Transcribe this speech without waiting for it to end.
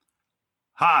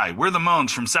Hi, we're the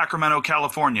Moans from Sacramento,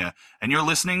 California, and you're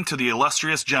listening to The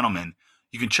Illustrious Gentleman.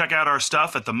 You can check out our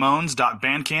stuff at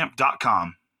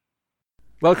themoans.bandcamp.com.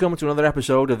 Welcome to another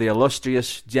episode of The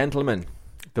Illustrious Gentleman,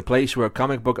 the place where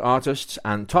comic book artists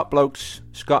and top blokes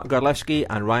Scott Godlewski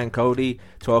and Ryan Cody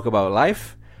talk about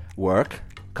life, work,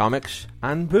 comics,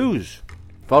 and booze.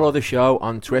 Follow the show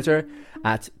on Twitter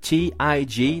at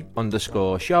TIG_show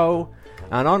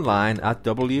and online at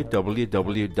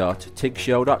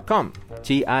www.tigshow.com,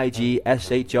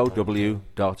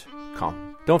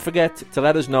 TIGSHOW.com. Don't forget to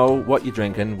let us know what you're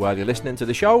drinking while you're listening to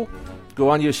the show. Go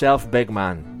on yourself, big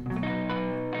man.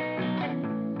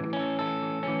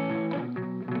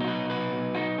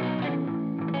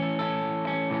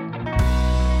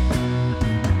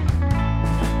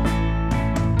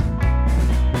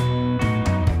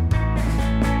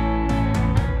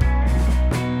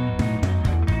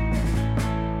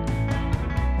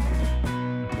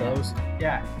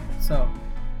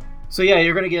 So yeah,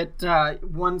 you're gonna get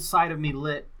one side of me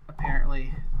lit,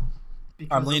 apparently.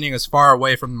 I'm leaning as far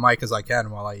away from the mic as I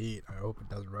can while I eat. I hope it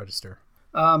doesn't register.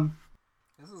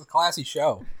 This is a classy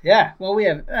show. Yeah, well, we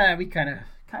kind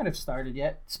of started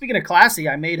yet. Speaking of classy,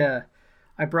 I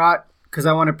brought because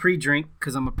I want to pre-drink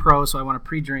because I'm a pro, so I want to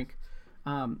pre-drink.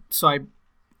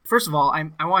 First of all,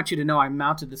 I want you to know I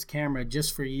mounted this camera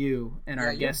just for you and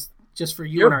our guests, just for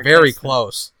you and our guests. You're very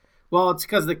close. Well, it's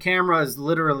because the camera is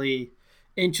literally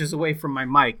inches away from my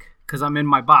mic because I'm in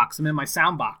my box. I'm in my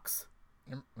sound box.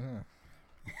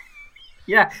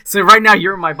 Yeah, so right now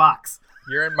you're in my box.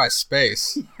 You're in my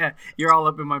space. Yeah, you're all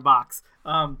up in my box.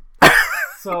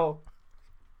 So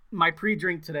my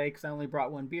pre-drink today, because I only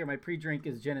brought one beer, my pre-drink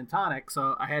is gin and tonic.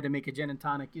 So I had to make a gin and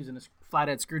tonic using a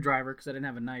flathead screwdriver because I didn't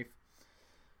have a knife.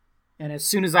 And as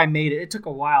soon as I made it, it took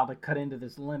a while to cut into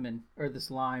this lemon or this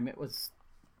lime. It was.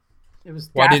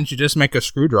 Why didn't you just make a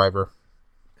screwdriver?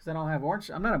 Because I don't have orange.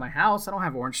 I'm not at my house. I don't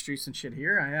have orange juice and shit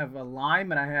here. I have a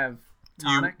lime and I have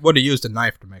tonic. You would have used a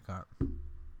knife to make that.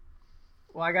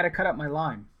 Well, I got to cut up my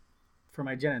lime for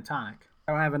my gin and tonic.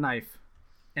 I don't have a knife,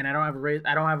 and I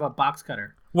don't have a box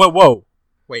cutter. Whoa,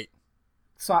 wait.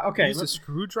 So okay, use a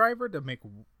screwdriver to make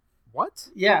what?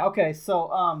 Yeah. Okay. So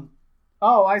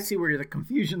I see where the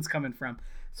confusion's coming from.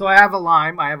 So I have a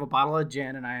lime, I have a bottle of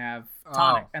gin, and I have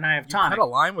tonic, and I have tonic. You cut a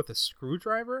lime with a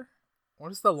screwdriver? What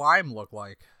does the lime look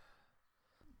like?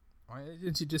 Why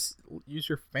didn't you just use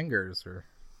your fingers? Or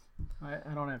I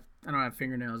don't have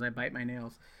fingernails. I bite my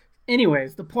nails.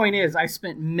 Anyways, the point is, I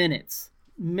spent minutes,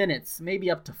 maybe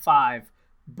up to 5,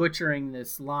 butchering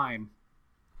this lime.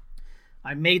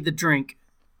 I made the drink,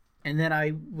 and then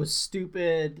I was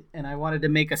stupid, and I wanted to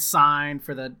make a sign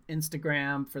for the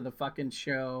Instagram, for the fucking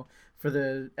show, for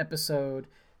the episode,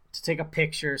 to take a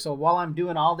picture. So while I'm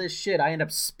doing all this shit, I end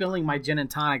up spilling my gin and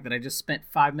tonic that I just spent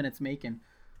 5 minutes making.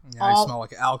 Yeah, you smell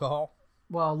like alcohol?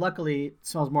 Well, luckily, it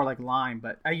smells more like lime,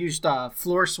 but I used a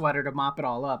floor sweater to mop it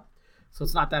all up, so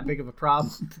it's not that big of a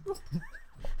problem.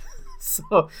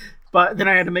 But then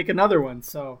I had to make another one,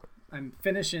 so I'm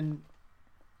finishing,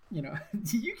 you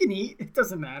can eat. It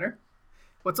doesn't matter.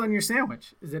 What's on your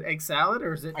sandwich? Is it egg salad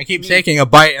or is it? I keep taking a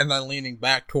bite and then leaning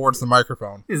back towards the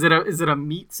microphone. Is it a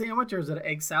meat sandwich or is it an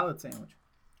egg salad sandwich?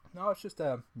 No, it's just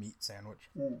a meat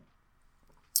sandwich.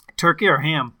 Turkey or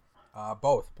ham?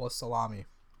 Both, plus salami.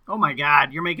 Oh my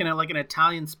God, you're making it like an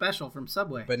Italian special from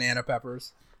Subway. Banana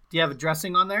peppers. Do you have a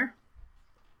dressing on there?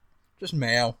 Just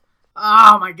mayo.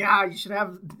 Oh my God, you should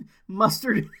have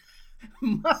mustard.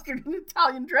 Mustard and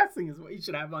Italian dressing is what you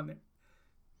should have on there.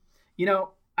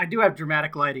 I do have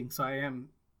dramatic lighting, so I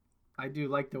do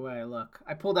like the way I look.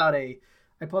 I pulled out like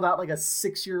a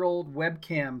 6-year-old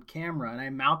webcam camera, and I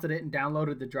mounted it and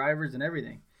downloaded the drivers and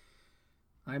everything.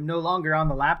 I'm no longer on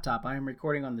the laptop. I am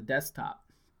recording on the desktop.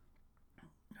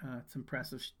 It's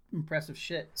impressive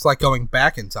shit. It's like going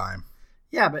back in time.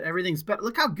 Yeah, but everything's better.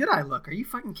 Look how good I look. Are you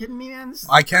fucking kidding me, man?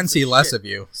 I can see less of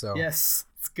you, so. Yes,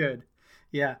 it's good.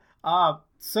 Yeah. Not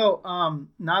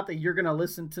that you're going to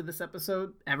listen to this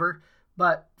episode ever,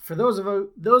 but for those of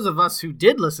us who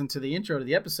did listen to the intro to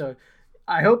the episode,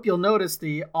 I hope you'll notice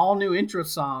the all-new intro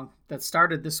song that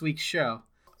started this week's show.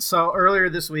 So earlier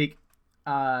this week,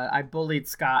 I bullied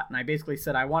Scott, and I basically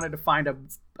said I wanted to find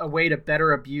a way to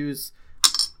better abuse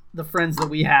the friends that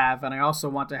we have, and I also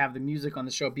want to have the music on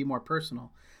the show be more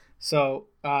personal. So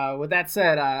with that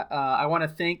said, I want to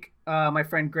thank my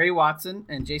friend Gray Watson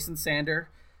and Jason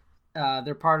Sander.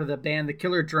 They're part of the band The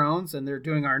Killer Drones, and they're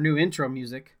doing our new intro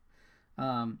music.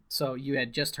 So you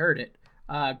had just heard it.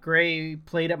 Gray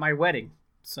played at my wedding.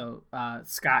 So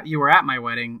Scott, you were at my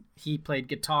wedding. He played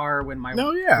guitar when my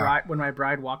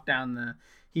bride walked down the.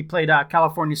 He played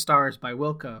California Stars by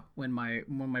Wilco when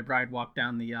my bride walked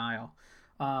down the aisle.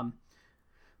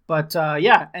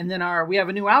 Yeah, and then we have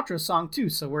a new outro song too,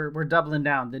 so we're doubling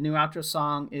down. The new outro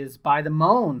song is by the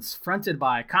Moans, fronted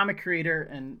by comic creator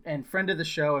and friend of the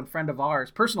show and friend of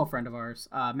ours, personal friend of ours,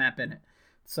 Matt Bennett.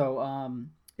 So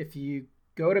if you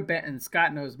go to Bennett, and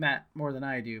Scott knows Matt more than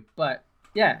I do, but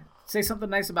yeah, say something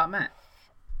nice about Matt.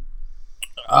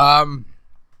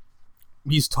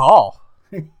 He's tall.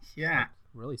 Yeah,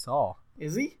 Really tall.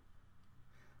 is he?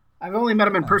 I've only met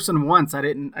him in person once. I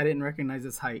didn't recognize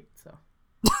his height, so.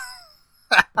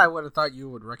 I would have thought you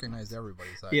would recognize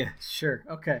everybody's height. Yeah, sure.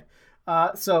 Okay.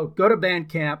 So go to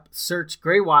Bandcamp, search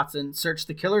Gray Watson, search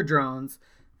The Killer Drones,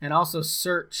 and also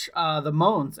search the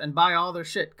Moans and buy all their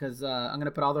shit, because I'm going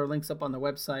to put all their links up on the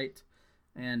website.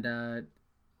 And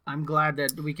I'm glad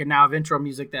that we can now have intro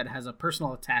music that has a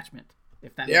personal attachment.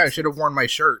 If that Yeah, I makes should have worn my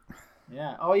shirt.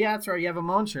 Yeah. Oh, yeah, that's right. You have a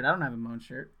Moan shirt. I don't have a Moan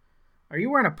shirt. Are you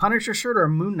wearing a Punisher shirt or a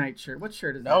Moon Knight shirt? What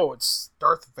shirt is that? No, it's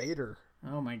Darth Vader.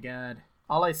 Oh, my God.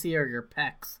 All I see are your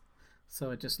pecs. So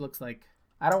it just looks like...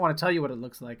 I don't want to tell you what it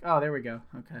looks like. Oh, there we go.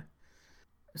 Okay.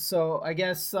 So I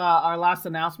guess our last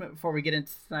announcement before we get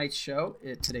into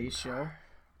today's show,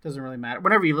 doesn't really matter.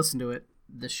 Whenever you listen to it,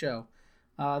 the show.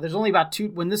 There's only about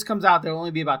when this comes out, there'll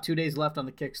only be about 2 days left on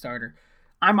the Kickstarter.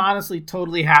 I'm honestly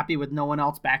totally happy with no one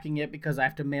else backing it because I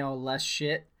have to mail less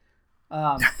shit.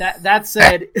 That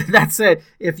said,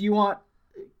 if you want,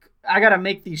 I gotta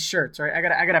make these shirts, right?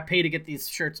 I gotta pay to get these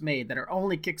shirts made that are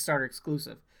only Kickstarter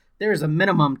exclusive. There's a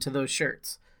minimum to those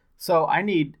shirts, so I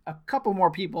need a couple more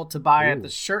people to buy at the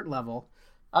shirt level.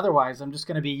 Otherwise, I'm just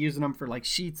gonna be using them for like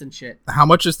sheets and shit. How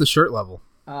much is the shirt level?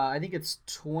 I think it's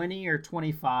 20 or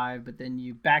 25, but then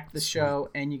you back the show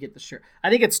and you get the shirt. I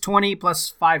think it's 20 plus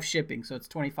 5 shipping, so it's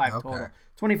 25 total.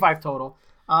 25 total.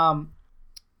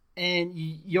 And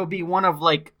you'll be one of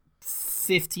like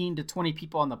 15 to 20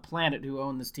 people on the planet who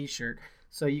own this t-shirt,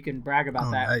 so you can brag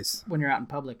about that nice. When you're out in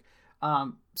public.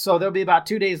 So there'll be about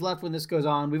 2 days left when this goes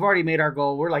on. We've already made our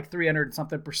goal. We're like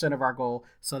 300% of our goal,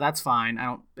 so that's fine.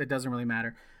 It doesn't really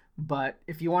matter. But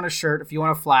if you want a shirt, if you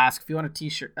want a flask, if you want a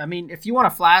t-shirt, I mean, if you want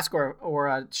a flask or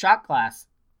a shot glass,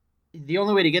 the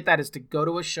only way to get that is to go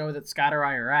to a show that Scott or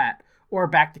I are at, or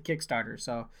back to Kickstarter.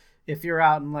 So if you're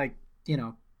out in like,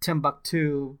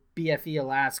 Timbuktu, BFE,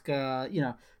 Alaska,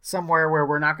 somewhere where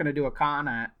we're not going to do a con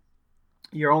at,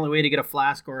 your only way to get a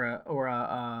flask or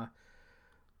a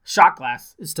shot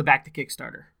glass is to back to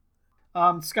Kickstarter.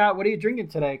 Scott, what are you drinking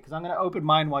today? Because I'm going to open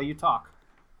mine while you talk.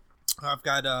 I've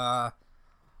got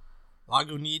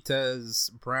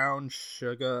Lagunitas Brown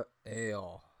Sugar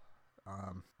Ale.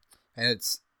 And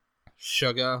it's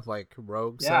sugar, like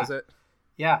Rogue says it.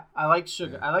 Yeah, I like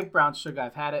sugar. Yeah. I like brown sugar.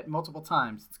 I've had it multiple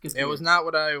times. It's good. It was not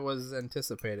what I was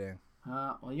anticipating.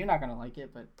 Well, you're not going to like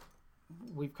it, but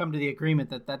we've come to the agreement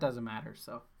that doesn't matter.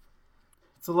 So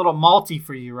it's a little malty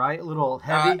for you, right? A little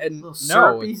heavy, a little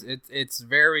syrupy. No, it's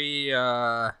very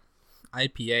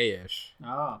IPA-ish.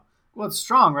 Oh, well, it's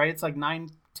strong, right? It's like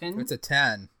 9, 10? It's a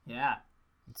 10. Yeah.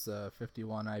 It's a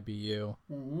 51 IBU.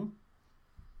 Mm-hmm.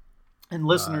 And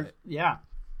listeners,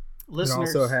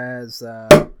 listeners. It also has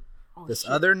this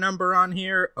other number on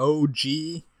here,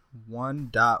 OG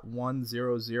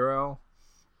 1.100.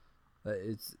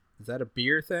 Is that a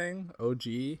beer thing? OG?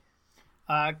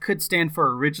 Could stand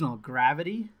for original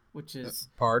gravity, which is...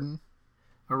 Pardon?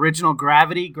 Original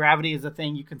gravity. Gravity is a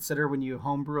thing you consider when you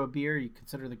homebrew a beer. You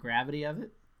consider the gravity of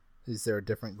it. Is there a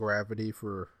different gravity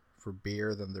for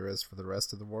beer than there is for the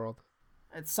rest of the world?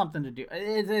 It's something to do.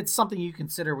 It's something you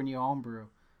consider when you homebrew.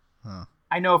 Huh.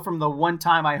 I know from the one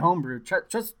time I homebrewed,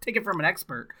 just take it from an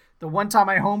expert. The one time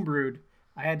I homebrewed,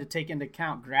 I had to take into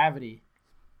account gravity.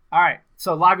 All right,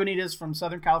 so Lagunitas from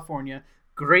Southern California,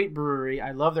 great brewery.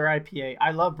 I love their IPA.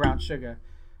 I love brown sugar.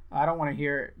 I don't want to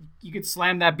hear it. You could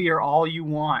slam that beer all you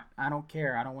want. I don't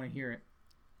care. I don't want to hear it.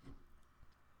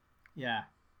 Yeah.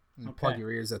 Okay. Plug your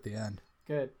ears at the end.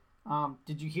 Good.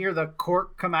 Did you hear the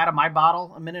cork come out of my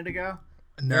bottle a minute ago?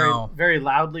 No. Very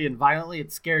loudly and violently.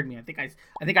 It scared me. I think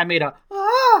I made a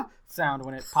sound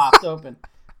when it popped open.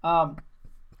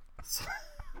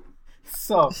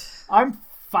 So I'm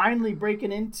finally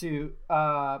breaking into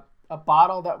a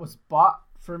bottle that was bought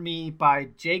for me by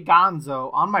Jay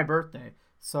Gonzo on my birthday.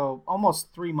 So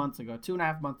almost 3 months ago,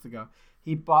 2.5 months ago,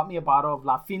 he bought me a bottle of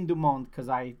La Fin du Monde because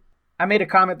I made a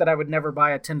comment that I would never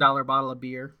buy a $10 bottle of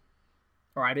beer,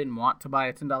 or I didn't want to buy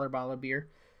a $10 bottle of beer.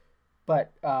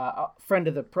 But a friend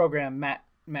of the program, Matt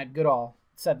Goodall,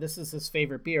 said this is his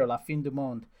favorite beer, La Fin du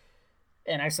Monde.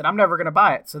 And I said, I'm never going to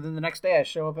buy it. So then the next day I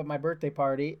show up at my birthday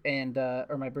party,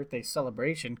 or my birthday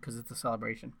celebration, because it's a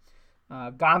celebration.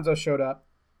 Gonzo showed up,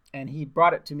 and he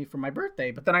brought it to me for my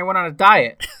birthday. But then I went on a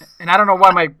diet, and I don't know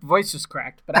why my voice just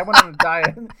cracked. But I went on a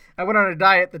diet. I went on a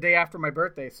diet the day after my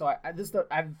birthday, so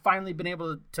I've finally been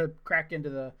able to crack into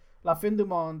the La Fin du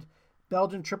Monde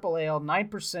Belgian Triple Ale,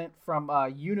 9% from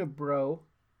Unibrow.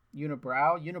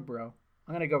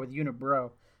 I'm gonna go with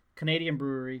Unibrow, Canadian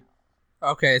brewery.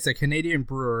 Okay, it's a Canadian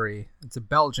brewery. It's a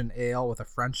Belgian ale with a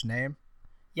French name.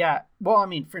 Yeah, well, I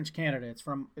mean French Canada. It's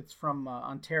from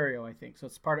Ontario, I think. So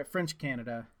it's part of French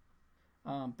Canada.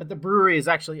 But the brewery is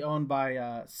actually owned by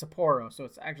Sapporo, so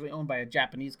it's actually owned by a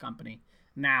Japanese company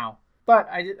now. But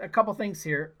I did a couple things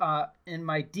here in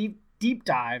my deep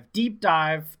dive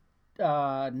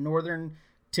Northern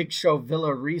Tigshow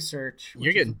Villa research.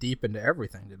 You're getting deep into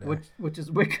everything today. Which is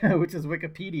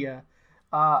Wikipedia.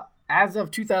 As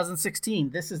of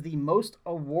 2016, this is the most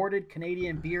awarded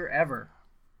Canadian beer ever.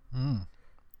 Mm.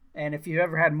 And if you've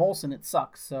ever had Molson, it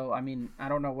sucks. So, I mean, I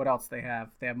don't know what else they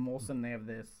have. They have Molson, they have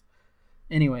this.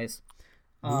 Anyways.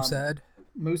 Moosehead?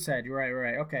 Moosehead,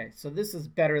 right. Okay, so this is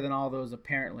better than all those,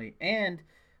 apparently. And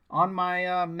on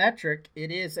my metric, it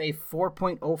is a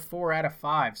 4.04 out of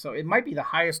 5. So it might be the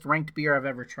highest ranked beer I've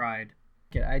ever tried.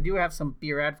 Okay, I do have some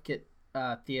Beer Advocate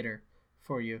theater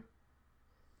for you.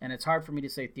 And it's hard for me to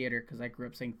say theater because I grew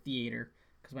up saying theater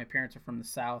because my parents are from the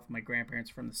South. My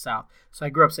grandparents are from the South. So I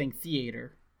grew up saying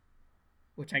theater,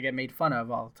 which I get made fun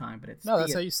of all the time. But it's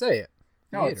that's how you say it.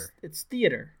 No, Theater. it's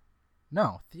theater.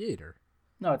 No, theater.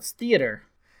 No, it's theater.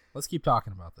 Let's keep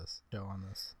talking about this. Go on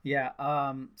this. Yeah.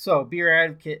 So Beer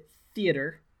Advocate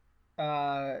Theater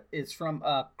is from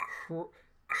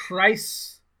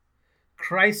Chrysostom.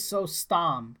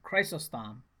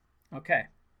 Okay.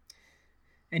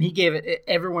 And he gave it.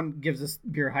 Everyone gives this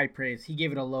beer high praise. He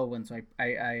gave it a low one, so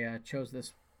I chose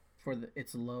this for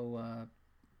its low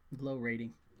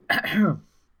rating.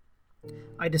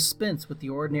 I dispense with the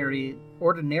ordinarily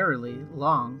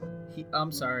long.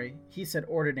 He said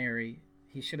ordinary.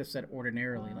 He should have said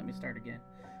ordinarily. Let me start again.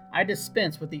 I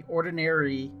dispense with the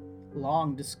ordinary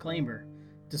long disclaimer,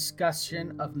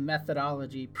 discussion of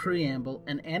methodology, preamble,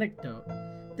 and anecdote.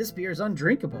 This beer is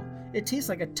undrinkable. It tastes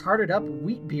like a tarted up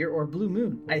wheat beer or Blue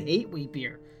Moon. I hate wheat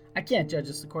beer. I can't judge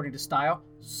this according to style.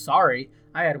 Sorry,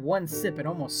 I had one sip and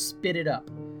almost spit it up.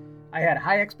 I had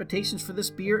high expectations for this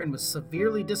beer and was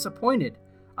severely disappointed.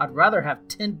 I'd rather have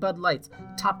 10 Bud Lights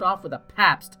topped off with a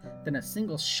Pabst than a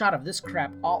single shot of this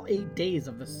crap all 8 days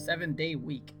of the 7-day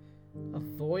week.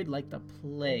 Avoid like the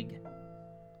plague.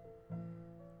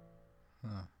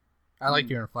 Huh. I like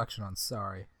your inflection on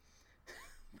sorry.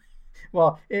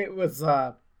 Well, it was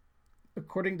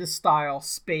according to style,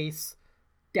 space,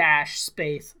 dash,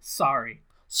 space, sorry.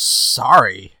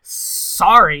 Sorry.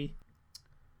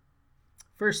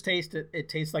 First taste, it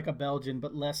tastes like a Belgian,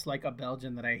 but less like a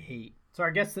Belgian that I hate. So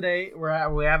our guest today,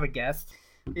 we have a guest,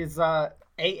 is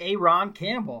Ron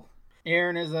Campbell.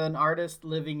 Aaron is an artist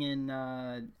living in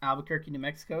Albuquerque, New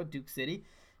Mexico, Duke City,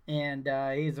 and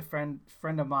he's a friend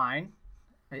of mine.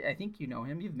 I think you know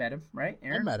him. You've met him, right,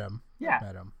 Aaron? I met him.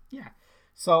 Yeah. Yeah.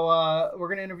 So we're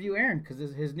going to interview Aaron because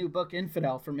his new book,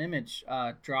 Infidel from Image,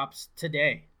 drops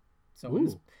today. So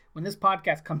when this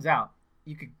podcast comes out,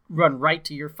 you could run right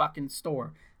to your fucking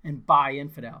store and buy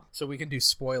Infidel. So we can do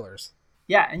spoilers.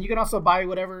 Yeah, and you can also buy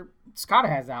whatever Scott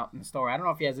has out in the store. I don't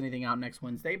know if he has anything out next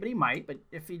Wednesday, but he might. But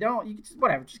if you don't, you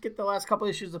can just get the last couple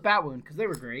issues of Batwound because they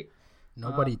were great.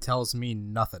 Nobody tells me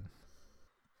nothing.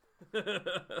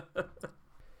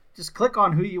 Just click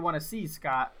on who you want to see,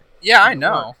 Scott. Yeah, I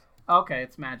know. Okay,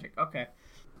 it's magic. Okay.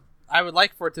 I would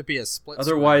like for it to be a split.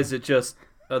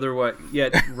 Yeah,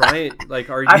 Ryan, like,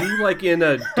 are you like in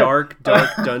a dark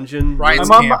dungeon? Ryan's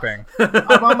camping.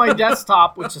 I'm on my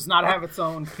desktop, which does not have its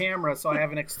own camera, so I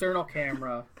have an external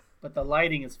camera, but the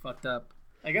lighting is fucked up.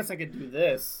 I guess I could do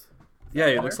this. Yeah,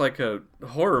 it looks like a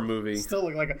horror movie. Still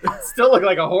look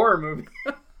like a horror movie.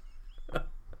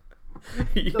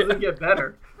 Doesn't get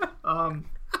better. All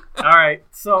right,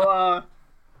 so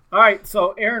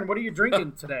Aaron, what are you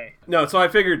drinking today? No, so I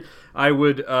figured I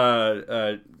would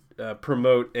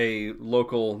promote a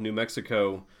local New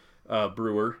Mexico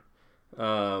brewer,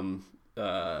 and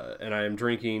I am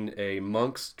drinking a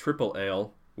Monk's Triple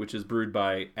Ale, which is brewed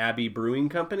by Abbey Brewing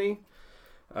Company.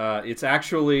 It's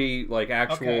actually like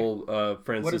actual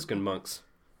Franciscan monks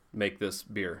make this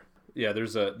beer. Yeah,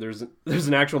 there's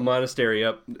an actual monastery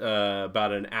up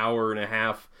about an hour and a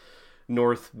half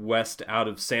northwest out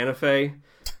of Santa Fe,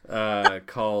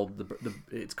 called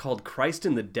it's called Christ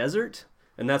in the Desert,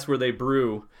 and that's where they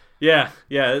brew. Yeah,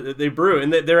 they brew,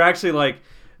 and they're actually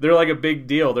they're like a big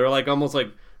deal. They're like almost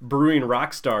like brewing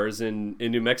rock stars in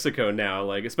New Mexico now.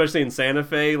 Like, especially in Santa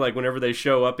Fe, like whenever they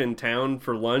show up in town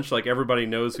for lunch, like everybody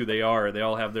knows who they are. They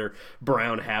all have their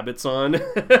brown habits on.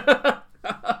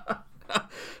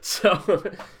 So,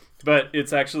 but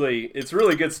it's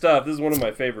really good stuff. This is one of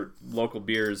my favorite local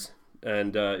beers,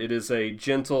 and it is a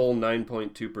gentle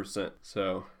 9.2%.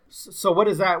 So what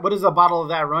is that? What does a bottle of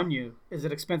that run you? Is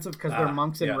it expensive because they're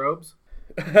monks in robes?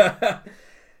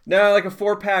 No, like a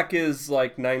 4-pack is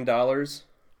like $9.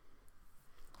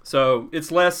 So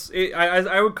it's less.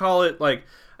 I would call it like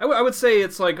I would say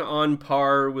it's like on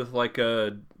par with like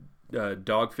a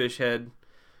Dogfish Head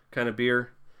kind of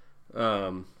beer,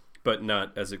 but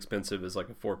not as expensive as like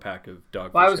a 4-pack of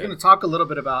Dogfish. Well, I was going to talk a little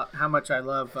bit about how much I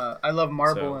love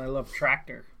Marble and I love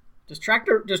Tractor. Does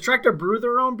Tractor brew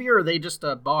their own beer, or are they just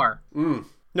a bar?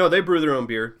 No, they brew their own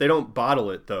beer. They don't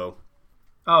bottle it though.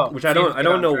 Oh, which I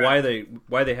don't know why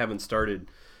they haven't started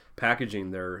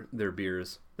packaging their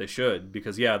beers. They should,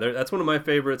 because that's one of my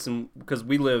favorites, and because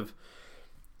we live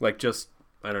like just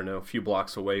I don't know a few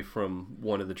blocks away from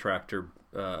one of the Tractor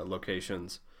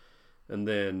locations, and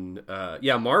then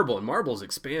Marble's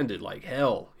expanded like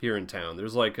hell here in town.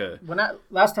 There's like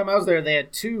last time I was there, they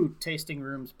had 2 tasting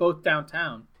rooms, both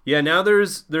downtown. Yeah, now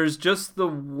there's just the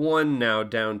one now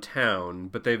downtown,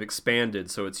 but they've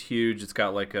expanded, so it's huge. It's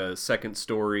got like a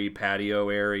 2nd-story patio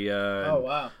area. Oh,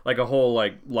 wow. Like a whole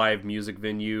like live music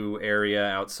venue area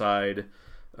outside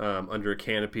under a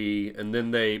canopy. And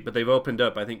then they've opened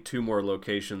up, I think, 2 more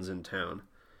locations in town.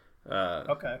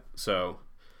 Okay. So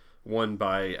one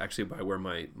by where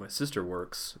my sister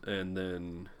works, and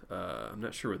then I'm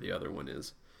not sure where the other one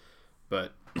is.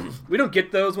 But we don't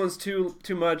get those ones too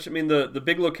much. I mean, the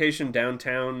big location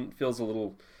downtown feels a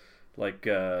little like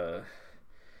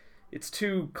it's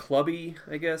too clubby,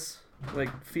 I guess,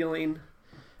 like feeling.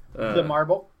 The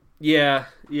Marble? Yeah.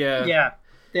 Yeah.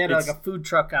 They had like a food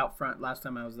truck out front last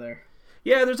time I was there.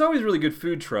 Yeah, there's always really good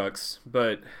food trucks,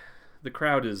 but the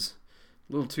crowd is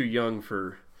a little too young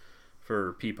for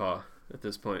Peepaw at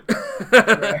this point.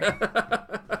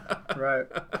 Right.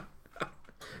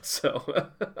 So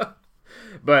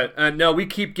but no, we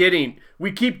keep getting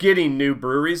new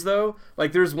breweries though.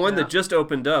 Like there's one that just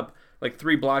opened up like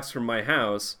 3 blocks from my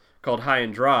house called High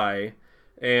and Dry,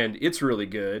 and it's really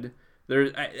good.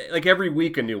 There's like every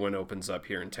week a new one opens up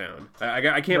here in town.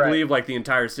 I can't believe like the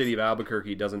entire city of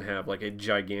Albuquerque doesn't have like a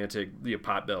gigantic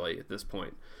Potbelly at this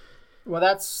point. Well,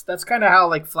 that's kind of how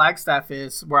like Flagstaff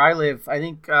is where I live. I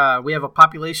think we have a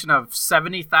population of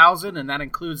 70,000, and that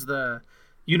includes the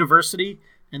university.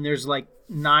 And there's like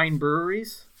 9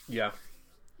 breweries. Yeah.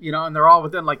 You know, and they're all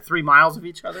within like 3 miles of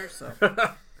each other. So. All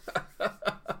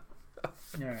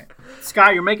right.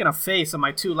 Scott, you're making a face. Am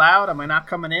I too loud? Am I not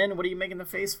coming in? What are you making the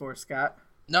face for, Scott?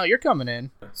 No, you're coming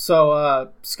in.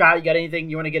 So, Scott, you got anything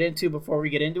you want to get into before we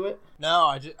get into it?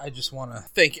 No, I just want to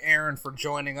thank Aaron for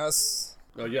joining us.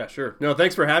 Oh, yeah, sure. No,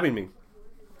 thanks for having me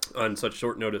on such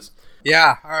short notice.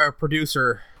 Yeah, our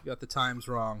producer got the times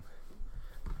wrong.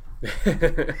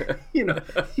 You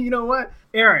know what?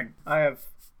 Aaron, I have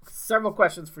several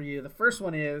questions for you. The first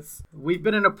one is, we've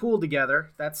been in a pool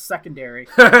together. That's secondary.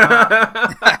 We'll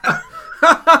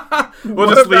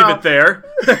just leave it there.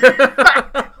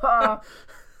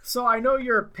 So I know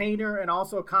you're a painter and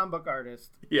also a comic book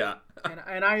artist. Yeah.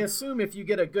 And I assume if you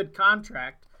get a good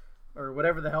contract, or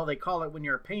whatever the hell they call it when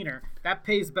you're a painter, that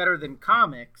pays better than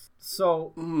comics.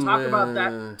 So talk about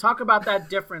that. Talk about that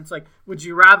difference. Like, would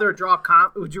you rather draw a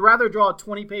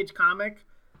 20-page comic,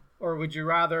 or would you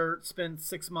rather spend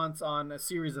 6 months on a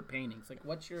series of paintings? Like,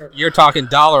 You're talking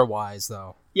dollar-wise,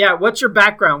 though. Yeah, what's your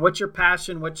background? What's your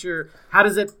passion? How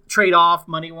does it trade off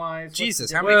money-wise?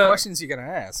 Jesus, how many questions are you going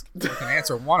to ask? I can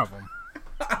answer one of them.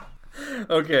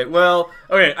 Okay,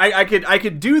 I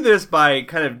could do this by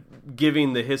kind of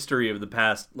giving the history of the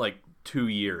past like 2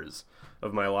 years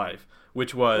of my life,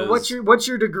 which was what's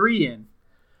your degree in?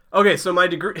 Okay, so my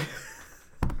degree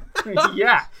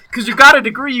yeah, because you got a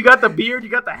degree, you got the beard, you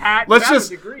got the hat. Let's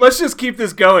just keep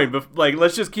this going, but like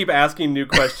let's just keep asking new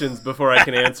questions before I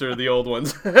can answer the old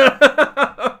ones.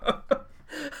 I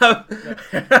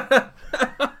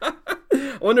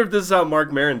wonder if this is how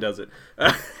Mark Maron does it.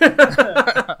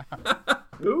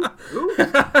 Ooh.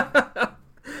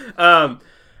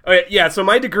 Okay, yeah, so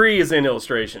my degree is in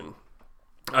illustration.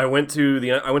 I went to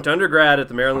undergrad at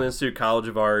the Maryland Institute College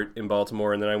of Art in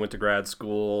Baltimore, and then I went to grad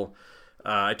school.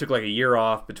 I took like a year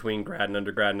off between grad and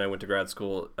undergrad, and I went to grad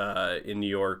school in New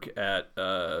York at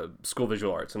School of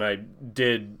Visual Arts, and I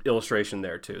did illustration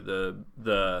there too.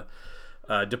 The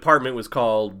department was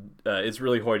called, it's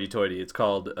really hoity-toity, it's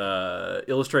called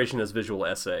Illustration as Visual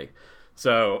Essay.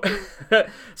 So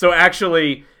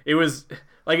actually, it was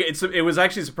like it was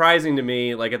actually surprising to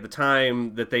me, like at the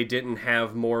time, that they didn't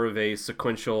have more of a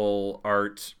sequential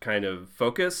art kind of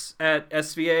focus at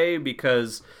SVA,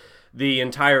 because the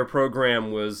entire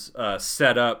program was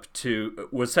set up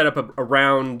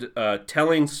around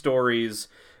telling stories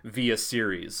via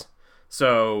series.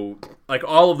 So like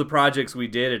all of the projects we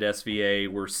did at SVA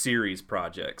were series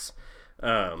projects.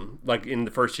 Like in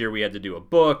the first year we had to do a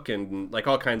book and like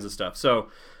all kinds of stuff. So,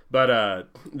 but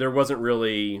there wasn't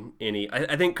really any.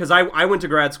 I think because I went to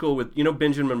grad school with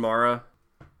Benjamin Mara.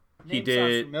 Name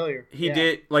sounds familiar. He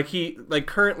did I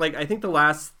think the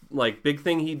last like big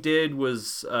thing he did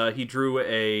was he drew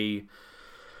a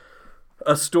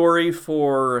story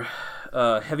for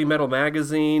Heavy Metal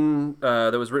Magazine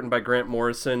that was written by Grant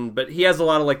Morrison. But he has a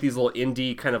lot of like these little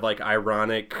indie kind of like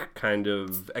ironic kind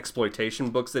of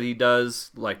exploitation books that he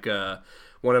does. Like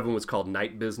one of them was called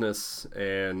Night Business,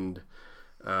 and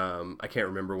I can't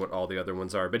remember what all the other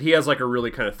ones are, but he has like a really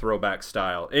kind of throwback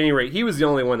style. At any rate, he was the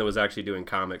only one that was actually doing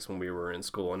comics when we were in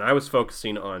school, and I was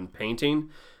focusing on painting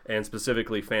and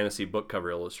specifically fantasy book cover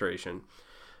illustration.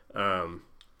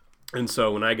 And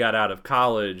so when I got out of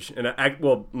college, and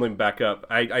let me back up.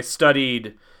 I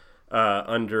studied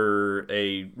under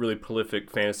a really prolific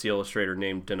fantasy illustrator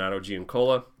named Donato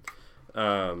Giancola,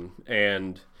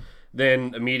 and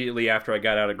then immediately after I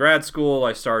got out of grad school,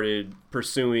 I started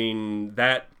pursuing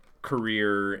that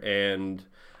career, and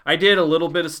I did a little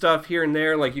bit of stuff here and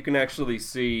there. Like you can actually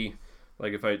see,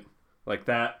 like if I like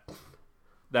that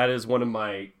is one of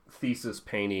my thesis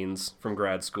paintings from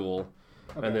grad school.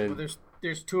 Okay, and then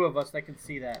there's two of us that can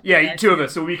see that. Yeah, two of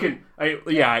us, so we can.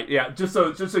 Just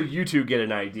so you two get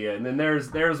an idea, and then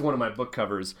there's one of my book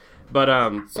covers. But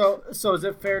So is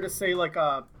it fair to say like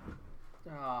a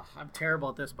I'm terrible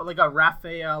at this, but like a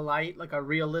Raphaelite, like a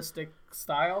realistic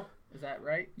style? Is that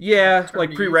right? Yeah,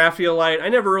 like pre-Raphaelite. I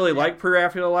never really liked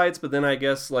pre-Raphaelites, but then I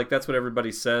guess like that's what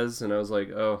everybody says, and I was like,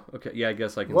 oh, okay, yeah, I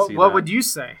guess I can see that. What would you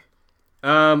say?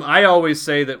 I always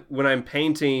say that when I'm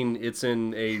painting, it's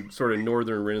in a sort of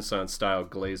Northern Renaissance style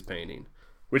glaze painting,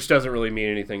 which doesn't really mean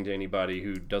anything to anybody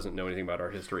who doesn't know anything about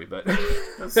art history. But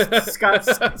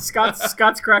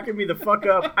Scott's cracking me the fuck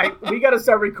up. We got to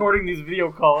start recording these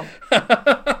video calls.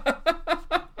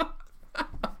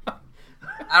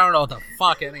 I don't know what the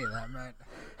fuck any of that meant.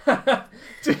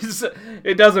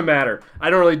 It doesn't matter. I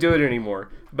don't really do it anymore.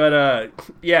 But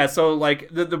yeah, so like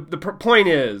the point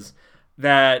is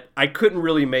that I couldn't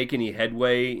really make any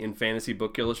headway in fantasy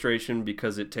book illustration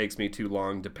because it takes me too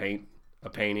long to paint a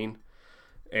painting.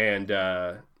 And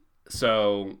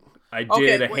so I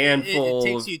did a handful. It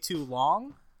takes you too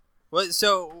long?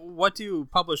 So what do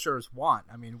publishers want?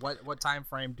 I mean, what time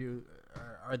frame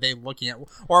are they looking at?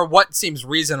 Or what seems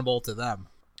reasonable to them?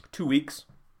 2 weeks.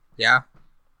 Yeah.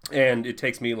 And it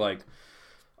takes me like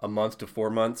a month to 4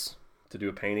 months to do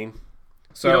a painting.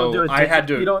 So I had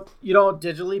to. You don't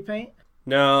digitally paint?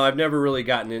 No, I've never really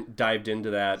dived into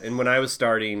that. And when I was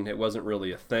starting, it wasn't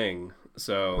really a thing.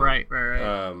 So right.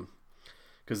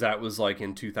 Because that was like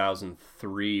in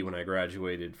 2003 when I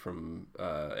graduated from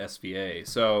SVA.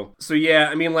 So yeah,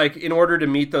 I mean, like in order to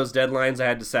meet those deadlines, I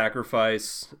had to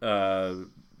sacrifice the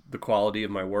quality of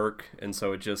my work, and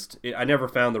so I never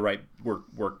found the right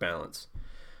work balance.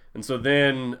 And so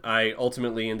then I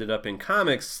ultimately ended up in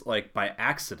comics like by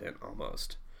accident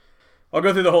almost. I'll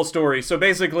go through the whole story. So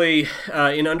basically,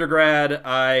 in undergrad,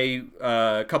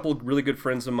 a couple of really good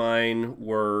friends of mine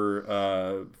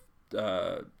were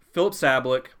Philip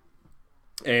Sablick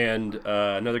and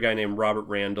another guy named Robert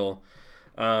Randall.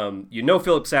 You know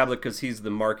Philip Sablick because he's the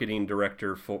marketing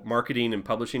and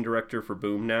publishing director for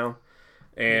Boom now.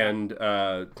 And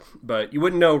but you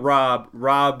wouldn't know Rob.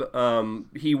 Rob,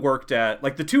 he worked at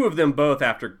like the two of them both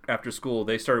after school.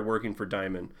 They started working for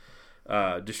Diamond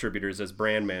distributors as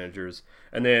brand managers,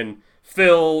 and then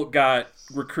Phil got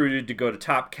recruited to go to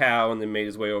Top Cow and then made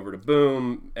his way over to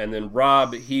Boom. And then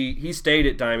Rob, he stayed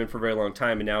at Diamond for a very long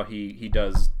time, and now he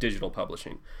does digital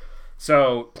publishing.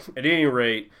 So at any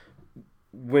rate,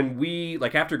 when we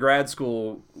like after grad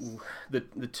school,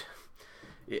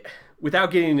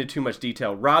 without getting into too much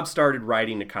detail, Rob started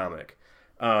writing a comic.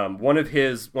 One of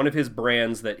his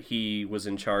brands that he was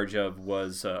in charge of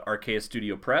was Archaea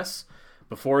Studio Press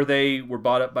before they were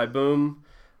bought up by Boom.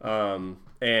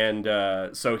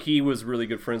 So he was really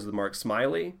good friends with Mark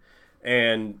Smiley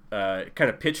and kind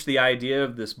of pitched the idea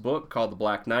of this book called The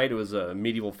Black Knight. It was a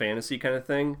medieval fantasy kind of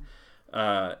thing.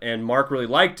 And Mark really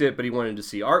liked it, but he wanted to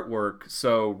see artwork.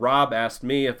 So Rob asked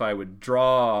me if I would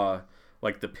draw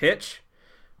like the pitch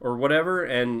or whatever.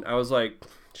 And I was like,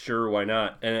 sure, why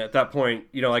not? And at that point,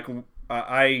 like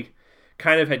I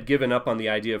kind of had given up on the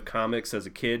idea of comics as a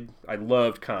kid. I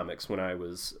loved comics when I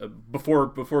was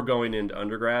before going into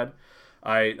undergrad.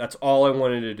 That's all I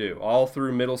wanted to do. All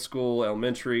through middle school,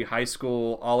 elementary, high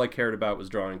school, all I cared about was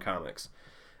drawing comics.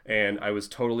 And I was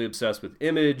totally obsessed with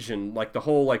Image and like the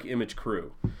whole like Image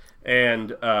crew.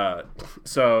 And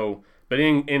but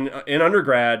in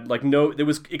undergrad, like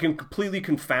it completely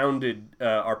confounded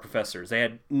our professors. They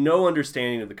had no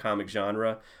understanding of the comic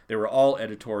genre. They were all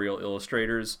editorial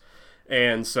illustrators.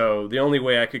 And so the only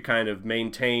way I could kind of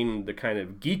maintain the kind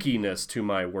of geekiness to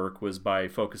my work was by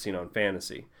focusing on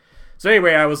fantasy. So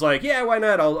anyway, I was like, yeah, why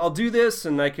not? I'll do this,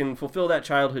 and I can fulfill that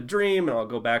childhood dream, and I'll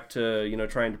go back to,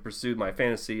 trying to pursue my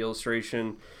fantasy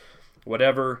illustration,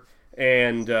 whatever.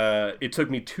 And it took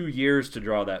me 2 years to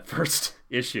draw that first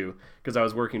issue because I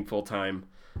was working full-time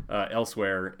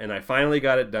elsewhere. And I finally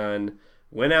got it done,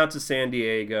 went out to San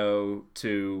Diego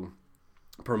to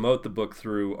promote the book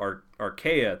through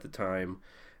Archaea at the time.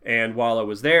 And while I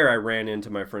was there, I ran into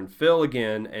my friend Phil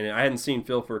again, and I hadn't seen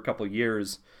Phil for a couple of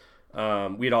years.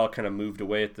 We'd all kind of moved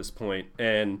away at this point,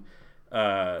 and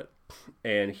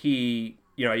he,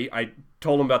 I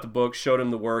told him about the book, showed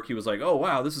him the work. He was like, "Oh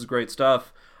wow, this is great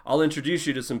stuff. I'll introduce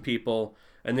you to some people."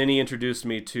 And then he introduced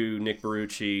me to Nick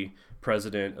Barucci,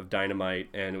 president of Dynamite,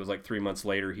 and it was like 3 months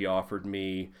later he offered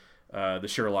me the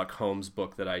Sherlock Holmes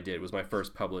book that I did. It was my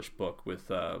first published book with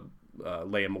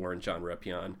Leah Moore and John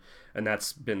Repion, and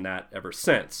that's been that ever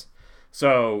since.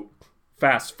 So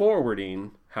fast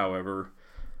forwarding, however,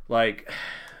 like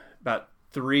about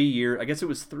 3 years, I guess it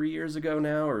was 3 years ago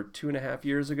now, or 2.5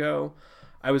 years ago,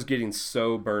 I was getting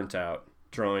so burnt out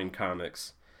drawing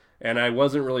comics, and I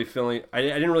wasn't really I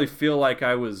didn't really feel like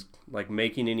I was like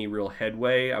making any real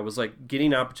headway. I was like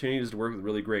getting opportunities to work with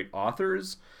really great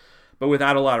authors, but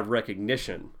without a lot of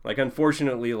recognition. Like,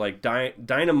 unfortunately, like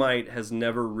Dynamite has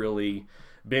never really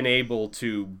been able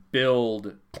to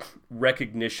build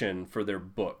recognition for their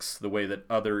books the way that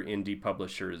other indie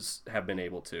publishers have been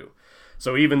able to.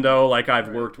 So even though like I've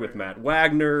worked with Matt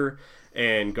Wagner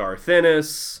and Garth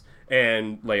Ennis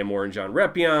and Leah Moore and John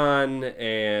Repion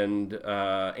and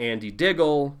Andy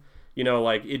Diggle,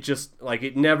 like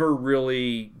it never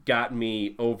really got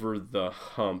me over the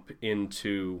hump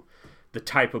into the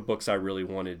type of books I really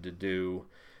wanted to do.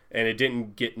 And it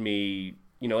didn't get me,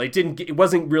 it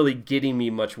wasn't really getting me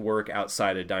much work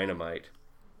outside of Dynamite.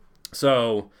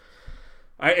 So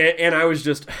I was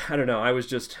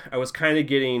kind of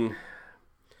getting,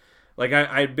 like,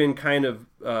 I'd been kind of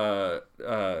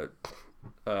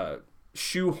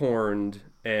shoehorned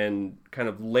and kind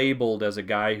of labeled as a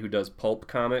guy who does pulp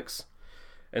comics.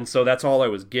 And so that's all I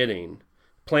was getting.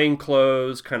 Plain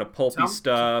clothes, kind of pulpy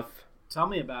stuff. Tell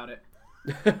me about it.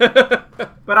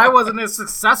 But I wasn't as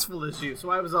successful as you,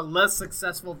 so I was a less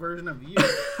successful version of you.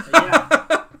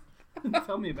 Yeah.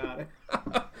 Tell me about it.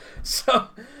 So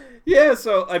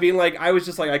I mean, like, I was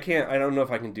just like, I don't know if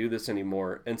I can do this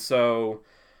anymore. And so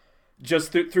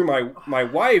just through my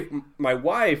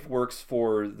wife works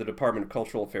for the Department of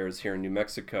Cultural Affairs here in New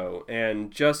Mexico,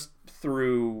 and just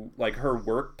through like her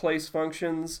workplace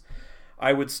functions,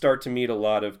 I would start to meet a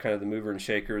lot of kind of the mover and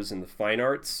shakers in the fine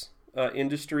arts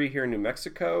industry here in New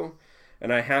Mexico.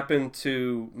 And I happened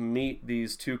to meet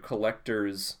these two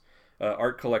collectors,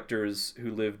 art collectors,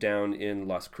 who live down in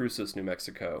Las Cruces, New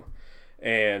Mexico.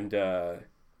 And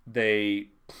they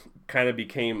kind of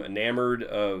became enamored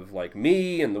of like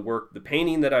me and the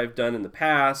painting that I've done in the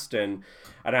past. And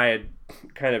I had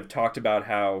kind of talked about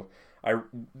how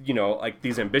like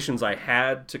these ambitions I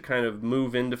had to kind of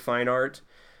move into fine art.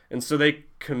 And so they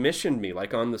commissioned me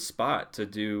like on the spot to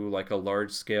do like a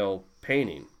large scale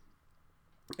painting,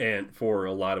 and for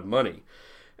a lot of money.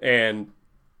 And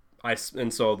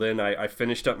so then I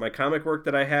finished up my comic work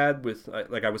that I had with,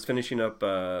 like, I was finishing up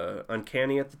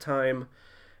Uncanny at the time,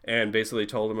 and basically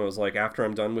told him, I was like, after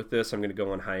I'm done with this, I'm going to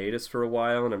go on hiatus for a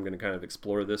while, and I'm going to kind of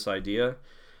explore this idea.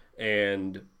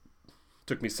 And it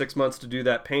took me 6 months to do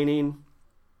that painting.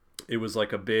 It was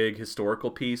like a big historical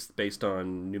piece based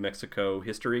on New Mexico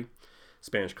history,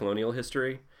 Spanish colonial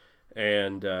history.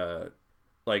 And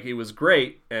like, it was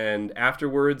great. And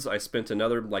afterwards I spent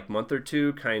another like month or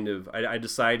two kind of, I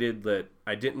decided that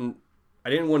I didn't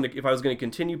want to, if I was going to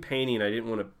continue painting, I didn't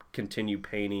want to continue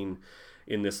painting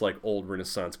in this like old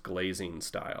Renaissance glazing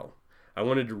style. I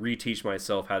wanted to reteach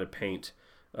myself how to paint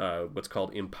what's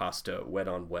called impasto, wet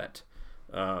on wet.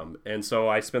 And so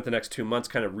I spent the next 2 months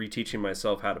kind of reteaching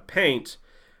myself how to paint.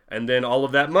 And then all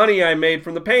of that money I made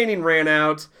from the painting ran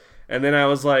out. And then I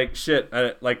was like, shit,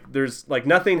 like there's like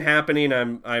nothing happening.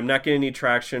 I'm not getting any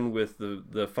traction with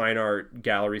the fine art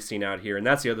gallery scene out here. And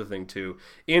that's the other thing too.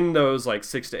 In those like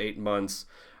 6 to 8 months,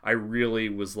 I really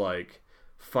was like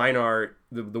fine art,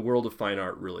 the world of fine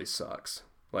art really sucks.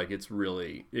 Like it's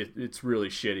really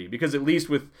shitty, because at least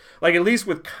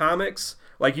with comics,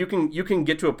 like you can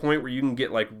get to a point where you can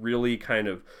get like really kind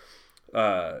of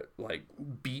like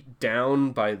beat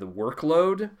down by the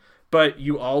workload, but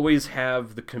you always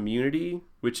have the community,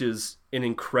 which is an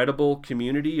incredible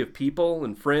community of people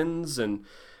and friends, and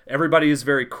everybody is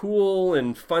very cool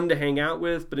and fun to hang out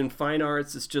with. But in fine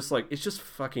arts, it's just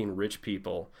fucking rich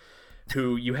people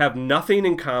who you have nothing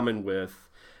in common with,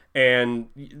 and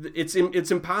it's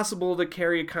impossible to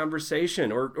carry a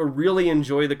conversation or really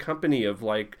enjoy the company of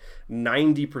like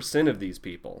 90% of these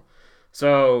people.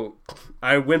 So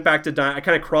I went back to I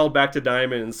kind of crawled back to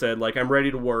Diamond and said, like, I'm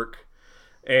ready to work.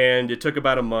 And it took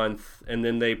about a month, and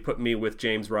then they put me with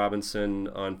James Robinson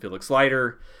on Felix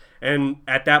Leiter. And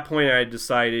at that point, I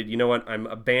decided, you know what, I'm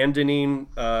abandoning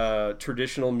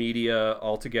traditional media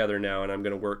altogether now, and I'm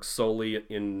going to work solely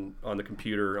on the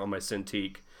computer on my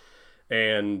Cintiq.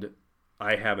 And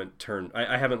I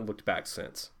haven't looked back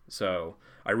since. So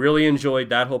I really enjoyed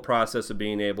that whole process of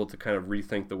being able to kind of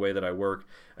rethink the way that I work.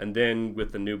 And then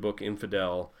with the new book,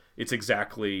 Infidel, it's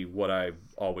exactly what I've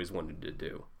always wanted to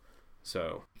do.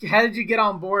 So how did you get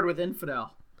on board with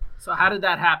Infidel? So how did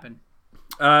that happen?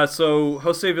 So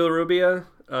Jose Villarrubia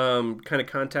kind of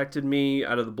contacted me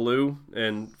out of the blue.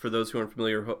 And for those who aren't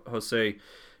familiar, Jose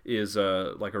is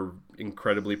like a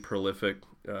incredibly prolific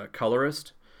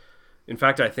colorist. In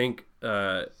fact, I think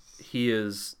he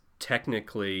is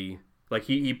technically, like,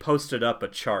 he posted up a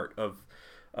chart of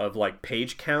like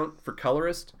page count for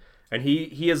colorist, and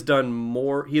he has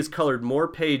colored more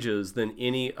pages than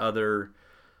any other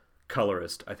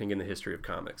colorist, I think, in the history of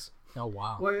comics. Oh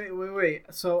wow! Wait.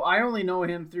 So I only know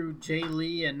him through Jay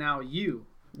Lee and now you.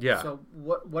 Yeah. So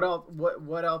what else?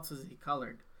 What else has he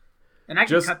colored? And I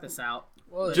can cut this out.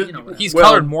 Well, he's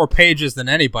colored more pages than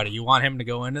anybody. You want him to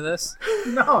go into this?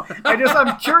 No,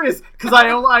 I'm curious because I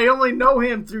only know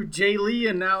him through Jay Lee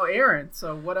and now Aaron.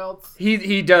 So what else?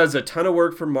 He does a ton of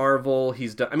work for Marvel.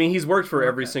 He's worked for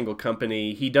every single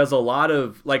company. He does a lot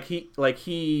of does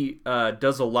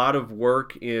a lot of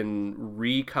work in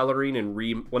recoloring and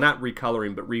not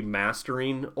recoloring, but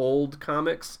remastering old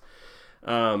comics.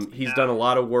 He's done a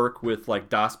lot of work with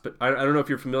like I don't know if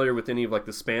you're familiar with any of like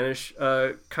the Spanish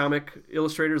comic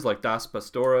illustrators like Das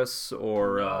Pastores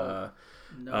or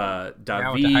David. I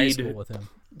went to high school with him.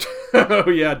 Oh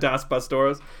yeah, Das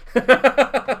Pastores.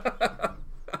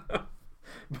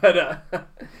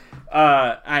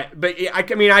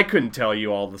 I couldn't tell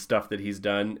you all the stuff that he's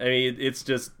done. I mean,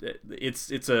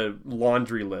 it's a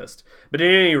laundry list. But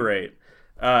at any rate,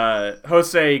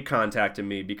 Jose contacted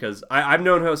me because I've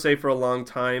known Jose for a long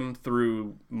time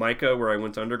through MICA, where I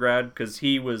went to undergrad, because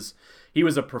he was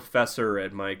a professor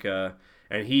at MICA,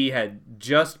 and he had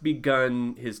just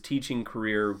begun his teaching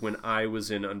career when I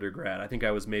was in undergrad. I think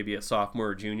I was maybe a sophomore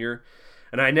or junior,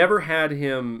 and I never had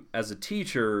him as a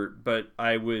teacher, but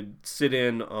I would sit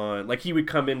in on, like, he would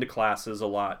come into classes a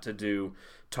lot to do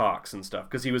talks and stuff,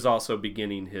 because he was also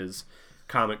beginning his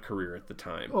comic career at the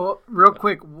time. Well, real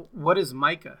quick, what is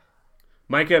MICA?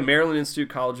 MICA, Maryland Institute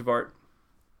College of Art,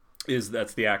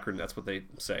 that's the acronym. That's what they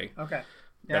say. Okay.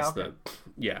 Yeah.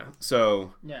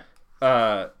 So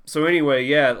yeah. So anyway,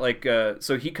 yeah. Like,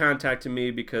 so he contacted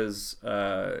me because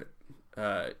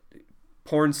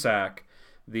Pornsack,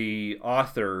 the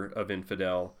author of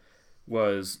Infidel,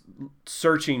 was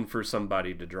searching for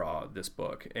somebody to draw this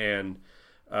book, and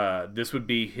this would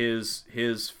be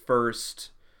his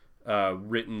first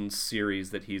written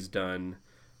series that he's done,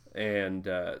 and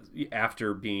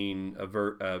after being a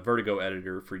Vertigo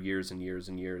editor for years and years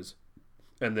and years,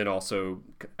 and then also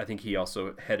I think he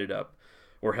also headed up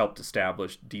or helped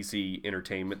establish DC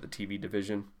Entertainment, the TV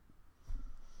division,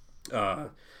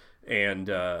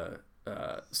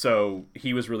 so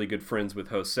he was really good friends with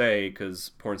Jose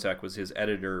because Pornsack was his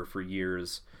editor for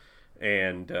years,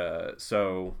 and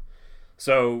so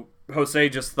Jose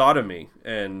just thought of me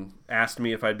and asked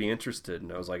me if I'd be interested,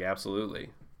 and I was like, absolutely.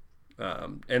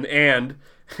 And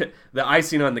the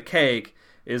icing on the cake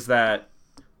is that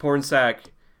Pornsack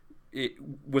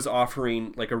was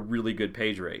offering like a really good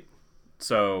page rate.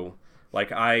 So like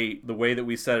the way that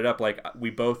we set it up, like we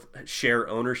both share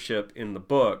ownership in the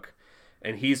book,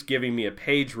 and he's giving me a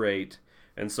page rate,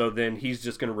 and so then he's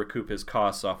just going to recoup his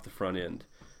costs off the front end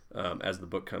as the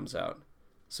book comes out.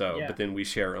 So, yeah. But then we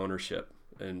share ownership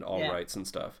and all rights and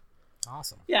stuff.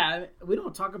 Awesome. Yeah, we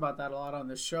don't talk about that a lot on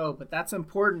this show, but that's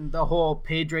important, the whole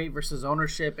page rate versus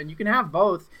ownership. And you can have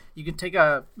both. You can take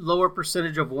a lower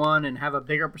percentage of one and have a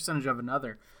bigger percentage of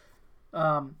another.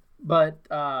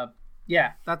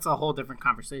 Yeah, that's a whole different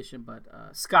conversation. But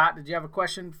Scott, did you have a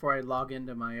question before I log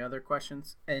into my other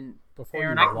questions? And Before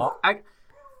Aaron, you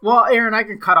Aaron, I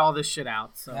can cut all this shit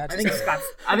out. So Yeah, I think Scott's.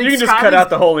 I think You can just Scott cut is- out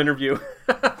the whole interview.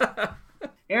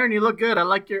 Aaron, you look good. I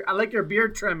like your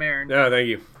beard trim, Aaron. No, thank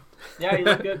you. Yeah, you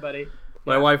look good, buddy.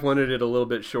 My wife wanted it a little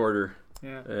bit shorter.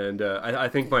 Yeah, And I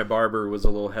think my barber was a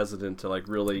little hesitant to like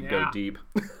really go Yeah. deep.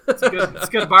 it's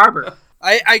good barber.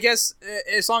 I guess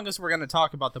as long as we're going to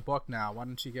talk about the book now, why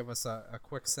don't you give us a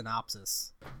quick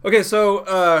synopsis? Okay,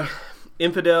 so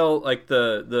Infidel, like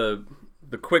the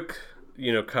quick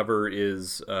cover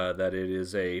is that it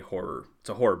is a horror.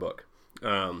 It's a horror book,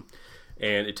 and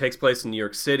it takes place in New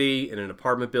York City in an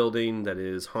apartment building that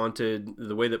is haunted.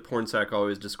 The way that Pornsak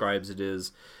always describes it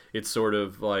is, it's sort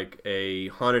of like a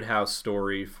haunted house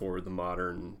story for the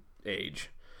modern age,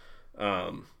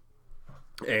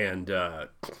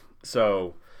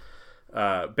 So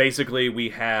basically, we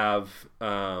have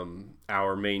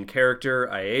our main character,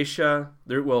 Aisha.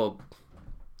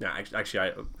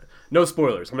 No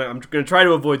spoilers. I'm going to try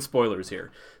to avoid spoilers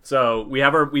here. So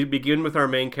we begin with our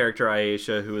main character,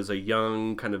 Aisha, who is a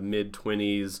young, kind of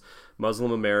mid-20s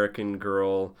Muslim American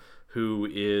girl who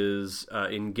is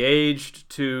engaged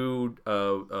to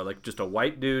just a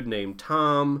white dude named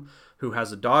Tom, who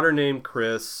has a daughter named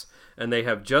Chris. And they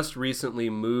have just recently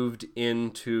moved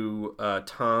into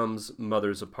Tom's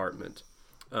mother's apartment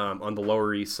on the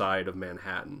Lower East Side of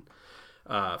Manhattan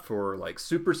for like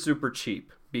super, super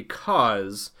cheap,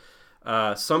 because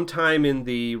sometime in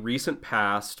the recent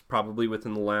past, probably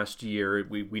within the last year,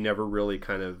 we never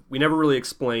really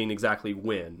explain exactly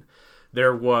when,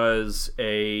 there was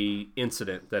a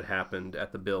incident that happened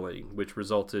at the building which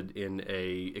resulted in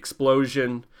a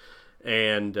explosion.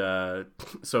 And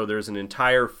so there's an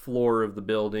entire floor of the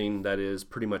building that is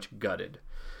pretty much gutted.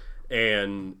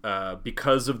 And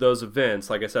because of those events,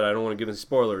 like I said, I don't want to give any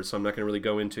spoilers, so I'm not going to really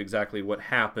go into exactly what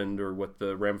happened or what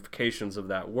the ramifications of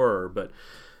that were. But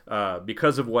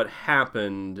because of what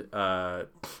happened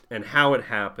and how it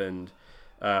happened,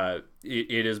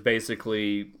 it has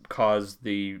basically caused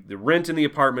the rent in the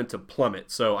apartment to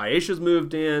plummet. So Aisha's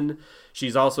moved in.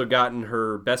 She's also gotten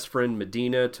her best friend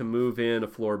Medina to move in a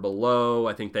floor below.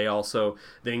 I think they also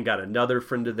then got another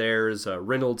friend of theirs,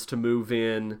 Reynolds, to move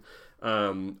in.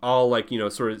 All like,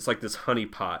 sort of, it's like this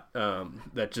honeypot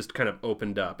that just kind of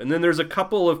opened up. And then there's a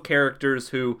couple of characters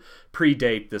who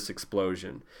predate this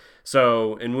explosion.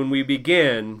 So, and when we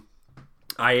begin,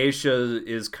 Aisha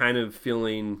is kind of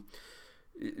feeling,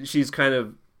 she's kind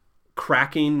of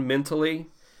cracking mentally.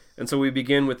 And so we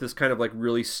begin with this kind of like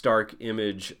really stark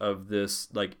image of this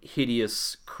like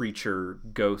hideous creature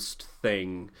ghost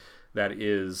thing that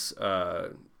is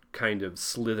kind of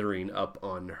slithering up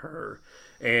on her.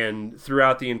 And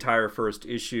throughout the entire first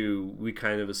issue, we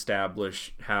kind of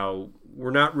establish how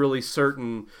we're not really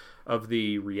certain of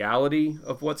the reality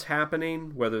of what's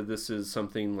happening, whether this is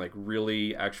something like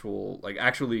really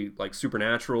actually like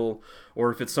supernatural,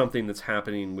 or if it's something that's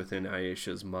happening within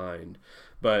Aisha's mind.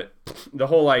 But the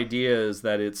whole idea is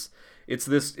that it's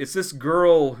this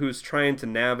girl who's trying to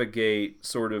navigate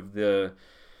sort of the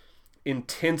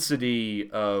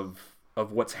intensity of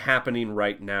what's happening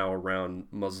right now around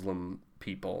Muslim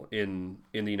people in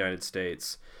the United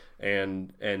States,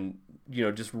 and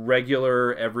just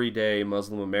regular everyday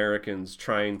Muslim Americans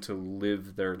trying to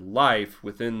live their life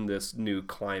within this new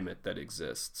climate that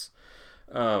exists.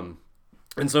 And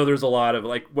so there's a lot of,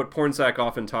 like, what Pornsak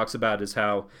often talks about is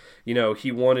how,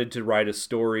 he wanted to write a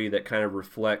story that kind of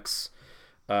reflects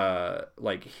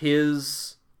like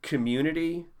his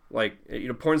community. Like,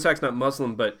 Pornsak's not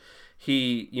Muslim, but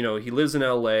he lives in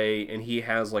LA, and he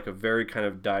has like a very kind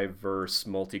of diverse,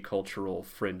 multicultural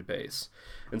friend base.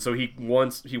 And so he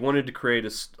wanted to create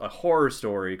a horror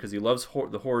story because he loves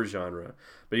the horror genre,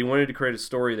 but he wanted to create a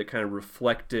story that kind of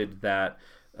reflected that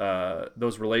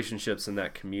those relationships in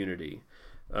that community,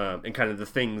 and kind of the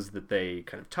things that they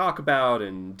kind of talk about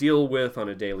and deal with on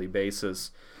a daily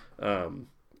basis, in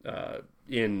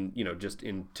just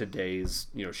in today's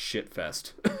shit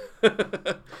fest.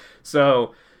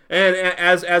 So. And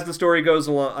as the story goes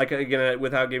along, like, again,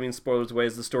 without giving spoilers away,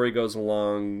 as the story goes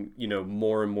along,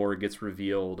 more and more gets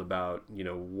revealed about,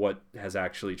 what has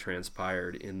actually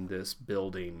transpired in this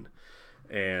building,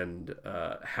 and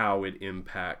how it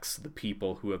impacts the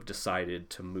people who have decided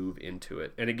to move into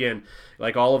it. And again,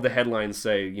 like all of the headlines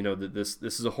say, that this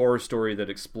is a horror story that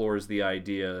explores the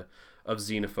idea of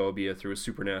xenophobia through a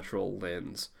supernatural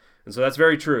lens. And so that's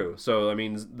very true. So, I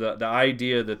mean, the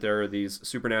idea that there are these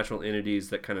supernatural entities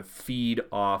that kind of feed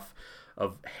off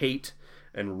of hate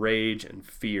and rage and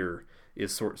fear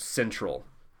is sort of central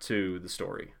to the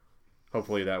story.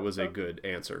 Hopefully that was a good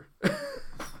answer.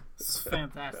 It's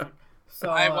fantastic. So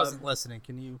I wasn't listening.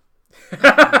 Can you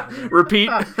repeat?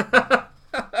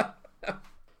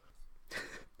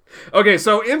 Okay,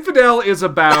 so Infidel is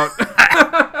about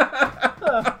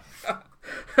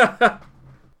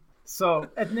So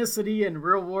ethnicity and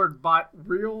real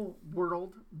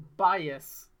world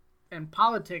bias and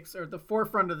politics are at the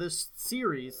forefront of this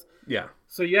series. yeah.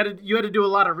 So you had to do a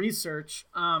lot of research.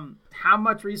 How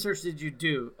much research did you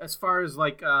do as far as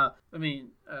like? I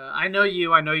know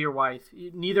you. I know your wife.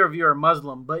 Neither of you are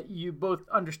Muslim, but you both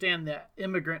understand the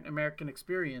immigrant American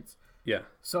experience. Yeah.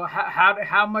 So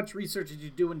how much research did you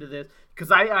do into this?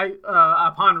 Because I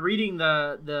upon reading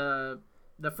the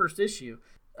first issue,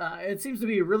 it seems to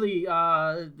be really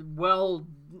well,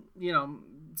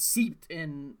 seeped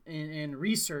in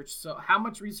research. So how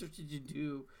much research did you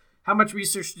do? How much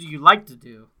research do you like to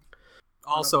do?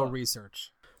 also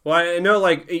research? Well, I know,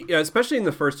 like, especially in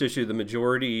the first issue, the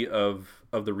majority of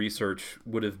the research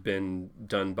would have been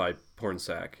done by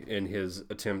Pornsak in his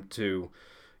attempt to,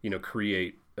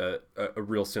 create a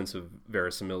real sense of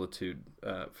verisimilitude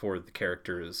for the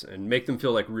characters and make them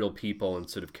feel like real people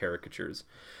instead of caricatures.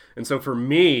 And so for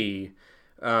me,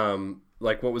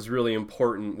 like, what was really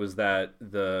important was that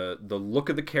the look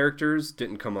of the characters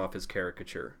didn't come off as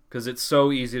caricature, because it's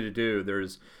so easy to do.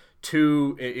 There's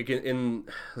two in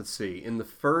the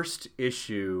first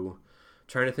issue,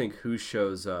 trying to think who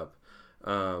shows up.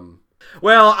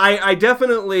 Well, I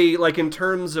definitely, like, in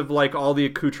terms of, like, all the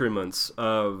accoutrements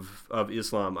of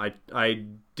Islam, I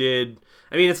did.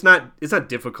 I mean, it's not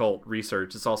difficult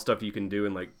research. It's all stuff you can do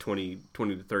in like 20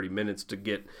 to 30 minutes to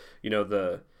get,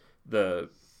 the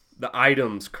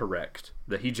items correct,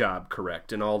 the hijab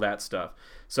correct, and all that stuff.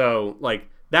 So, like,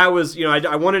 that was,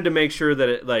 I wanted to make sure that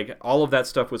it, like, all of that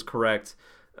stuff was correct.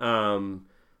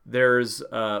 There's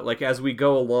like, as we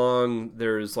go along,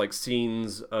 there's like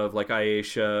scenes of like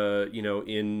Aisha,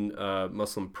 in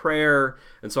Muslim prayer,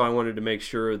 and so I wanted to make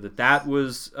sure that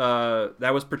was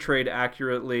portrayed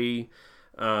accurately.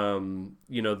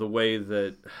 The way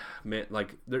that, man,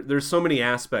 like, there's so many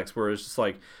aspects where it's just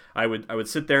like I would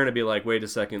sit there and I'd be like, wait a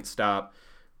second, stop,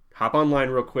 hop online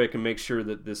real quick and make sure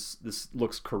that this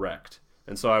looks correct.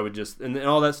 And so I would just, and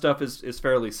all that stuff is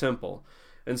fairly simple.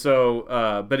 And so,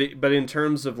 but in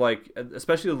terms of, like,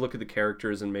 especially the look of the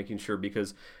characters and making sure,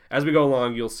 because as we go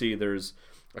along, you'll see there's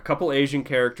a couple Asian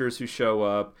characters who show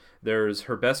up. There's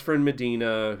her best friend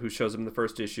Medina, who shows up in the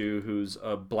first issue, who's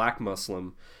a black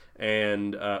Muslim,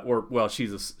 and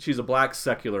she's a black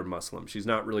secular Muslim. She's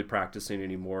not really practicing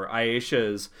anymore. Aisha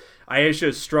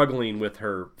is struggling with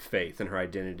her faith and her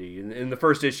identity. In the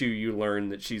first issue, you learn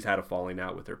that she's had a falling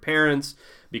out with her parents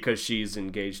because she's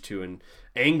engaged to an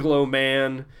Anglo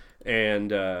man,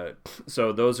 and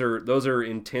so those are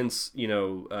intense,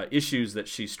 issues that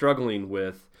she's struggling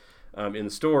with in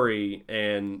the story.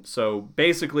 And so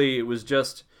basically, it was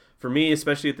just, for me,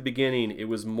 especially at the beginning, it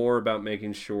was more about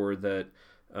making sure that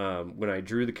when I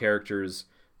drew the characters,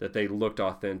 that they looked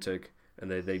authentic and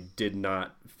they did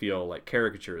not feel like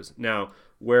caricatures. Now,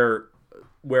 where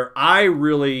I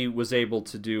really was able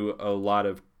to do a lot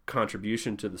of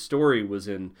contribution to the story was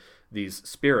in these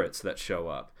spirits that show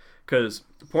up, because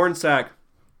Pornsak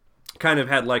kind of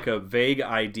had like a vague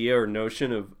idea or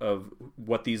notion of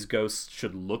what these ghosts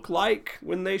should look like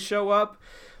when they show up,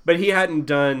 but he hadn't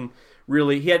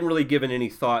really given any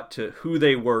thought to who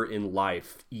they were in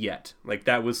life yet. Like,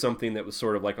 that was something that was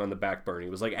sort of like on the back burner.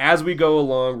 It was like, as we go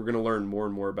along, we're going to learn more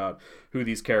and more about who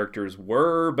these characters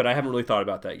were, but I haven't really thought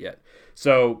about that yet.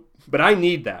 So, but I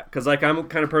need that, because, like, I'm the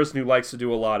kind of person who likes to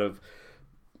do a lot of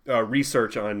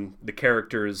research on the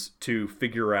characters to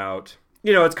figure out,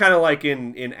 it's kind of like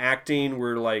in acting,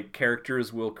 where, like,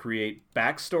 characters will create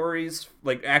backstories,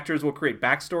 like actors will create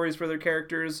backstories for their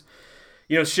characters,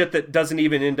 shit that doesn't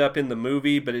even end up in the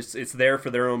movie, but it's there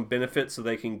for their own benefit, so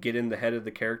they can get in the head of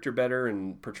the character better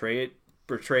and portray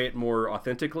it more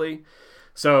authentically.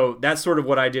 So that's sort of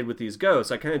what I did with these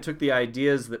ghosts. I kind of took the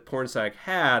ideas that Pornsak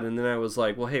had, and then I was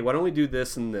like, well, hey, why don't we do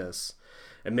this and this?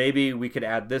 And maybe we could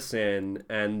add this in,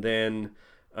 and then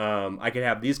I could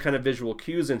have these kind of visual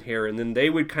cues in here, and then they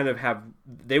would kind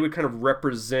of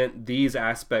represent these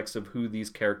aspects of who these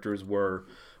characters were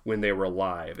when they were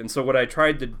alive. And so what I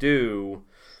tried to do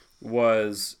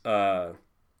was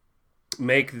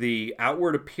make the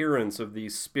outward appearance of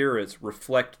these spirits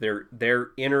reflect their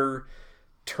inner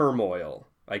turmoil,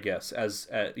 I guess, as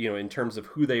in terms of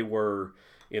who they were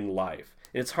in life.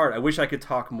 And it's hard. I wish I could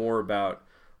talk more about,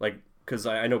 like, because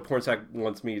I know Pornsak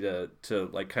wants me to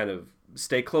like kind of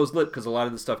stay closed-lipped, because a lot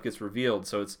of the stuff gets revealed,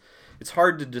 so it's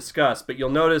hard to discuss. But you'll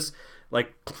notice,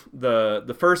 like,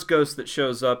 the first ghost that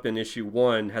shows up in issue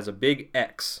 1 has a big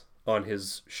X on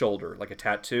his shoulder, like a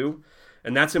tattoo.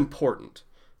 And that's important.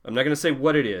 I'm not going to say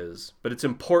what it is, but it's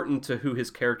important to who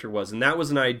his character was. And that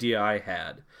was an idea I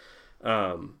had.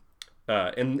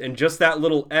 And just that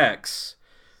little X,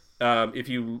 if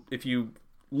you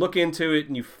look into it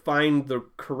and you find the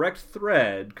correct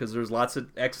thread, because there's lots of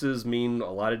X's mean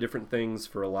a lot of different things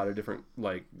for a lot of different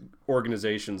like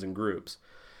organizations and groups.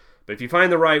 But if you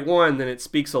find the right one, then it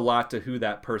speaks a lot to who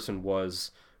that person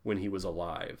was when he was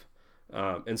alive,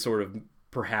 and sort of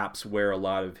perhaps where a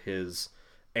lot of his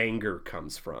anger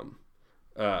comes from,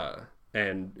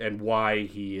 and why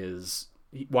he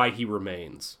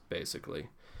remains, basically.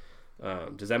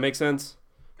 Does that make sense?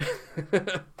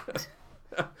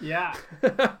 Yeah.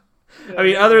 I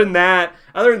mean, other than that,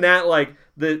 like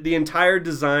the entire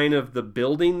design of the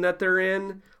building that they're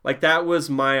in, like that was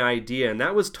my idea, and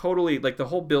that was totally like the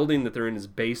whole building that they're in is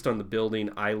based on the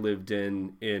building I lived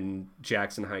in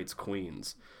Jackson Heights,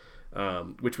 Queens,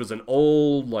 which was an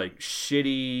old, like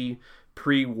shitty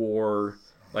pre-war,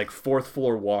 like 4th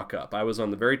floor walk up. I was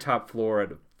on the very top floor. I had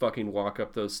to fucking walk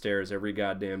up those stairs every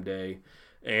goddamn day.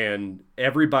 And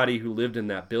everybody who lived in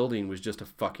that building was just a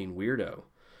fucking weirdo.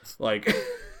 Like,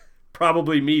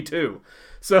 probably me too.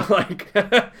 So like,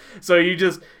 so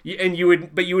you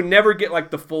would never get like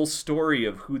the full story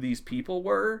of who these people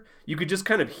were. You could just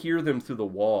kind of hear them through the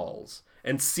walls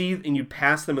and you'd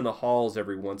pass them in the halls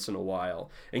every once in a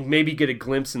while and maybe get a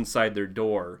glimpse inside their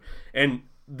door. And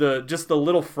the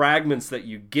little fragments that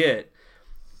you get,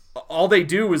 all they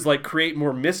do is like create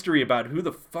more mystery about who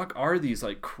the fuck are these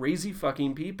like crazy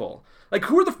fucking people. Like,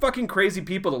 who are the fucking crazy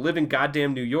people that live in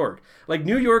goddamn New York? Like,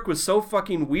 New York was so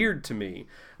fucking weird to me.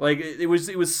 Like, it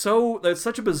was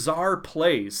such a bizarre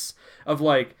place of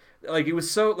like it was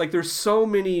so like there's so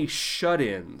many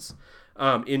shut-ins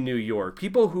in New York.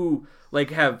 People who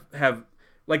like have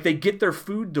like they get their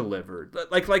food delivered.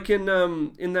 Like in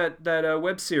that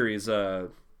web series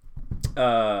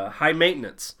High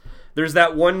Maintenance. There's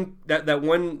that one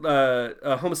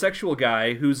homosexual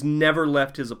guy who's never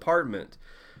left his apartment,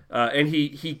 and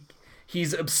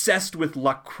he's obsessed with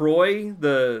LaCroix,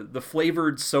 the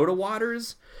flavored soda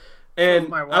waters,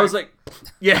 and I was like,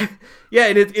 yeah,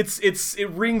 and it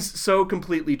rings so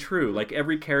completely true. Like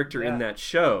every character in that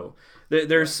show,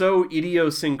 they're so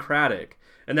idiosyncratic.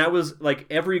 And that was like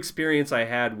every experience I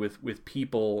had with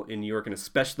people in New York, and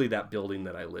especially that building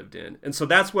that I lived in. And so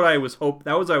that's what I was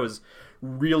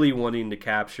really wanting to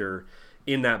capture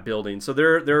in that building. So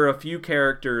there are a few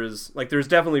characters, like there's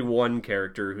definitely one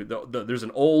character who there's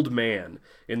an old man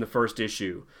in the first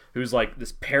issue who's like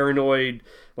this paranoid,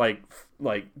 like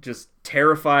just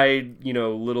terrified,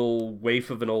 little waif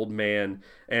of an old man,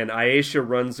 and Aisha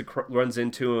runs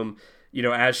into him,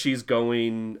 as she's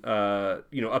going,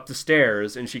 up the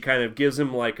stairs, and she kind of gives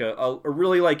him like a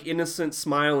really like innocent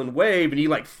smile and wave, and he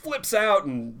like flips out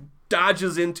and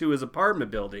dodges into his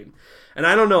apartment building. And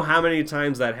I don't know how many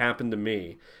times that happened to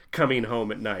me coming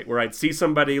home at night, where I'd see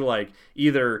somebody like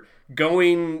either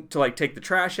going to like take the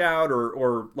trash out,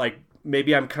 or like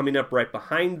maybe I'm coming up right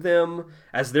behind them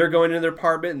as they're going into their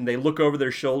apartment, and they look over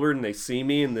their shoulder and they see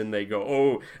me, and then they go,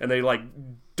 oh, and they like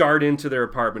dart into their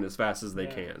apartment as fast as they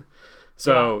can.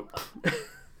 So,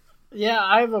 yeah,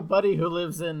 I have a buddy who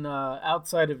lives in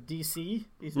outside of DC.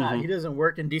 He's not. He doesn't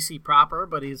work in DC proper,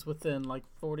 but he's within like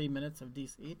 40 minutes of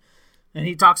DC. And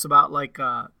he talks about like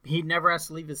he never has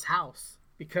to leave his house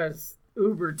because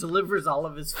Uber delivers all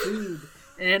of his food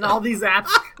and all these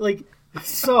apps. Like,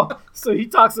 so he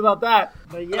talks about that.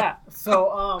 But yeah,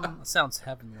 so sounds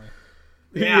heavenly.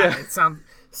 Yeah, it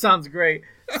sounds great.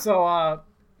 So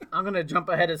I'm gonna jump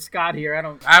ahead of Scott here.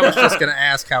 I was just gonna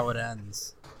ask how it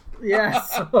ends. Yeah,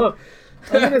 so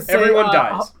I'm gonna say everyone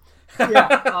dies.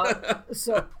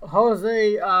 So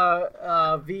Jose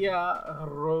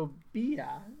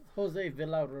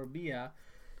Villarrubia.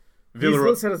 He's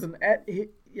listed as an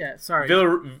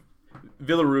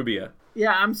Villarrubia.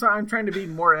 Yeah, I'm sorry. I'm trying to be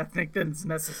more ethnic than is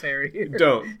necessary here.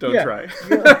 Don't try.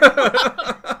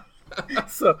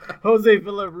 So Jose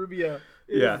Villarrubia.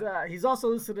 He's also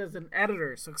listed as an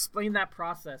editor, so explain that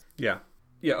process. Yeah.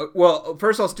 Well,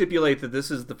 first I'll stipulate that this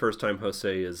is the first time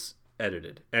Jose is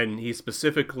edited, and he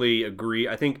specifically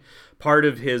I think part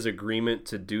of his agreement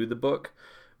to do the book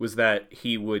was that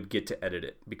he would get to edit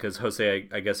it, because Jose,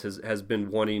 I guess, has been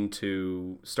wanting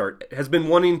to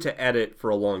edit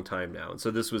for a long time now, and so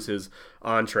this was his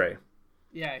entree.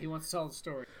 Yeah, he wants to tell the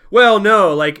story. Well,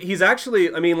 no, like he's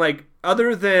actually, I mean, like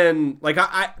other than like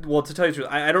well, to tell you the truth,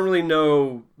 I don't really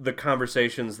know the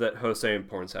conversations that Jose and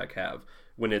Pornsak have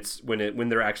when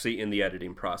they're actually in the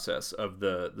editing process of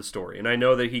the story. And I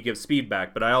know that he gives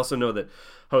feedback, but I also know that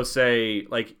Jose,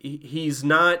 like he's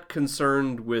not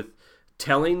concerned with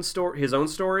telling his own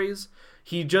stories.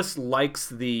 He just likes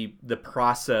the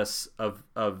process of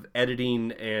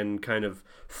editing and kind of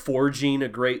forging a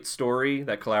great story,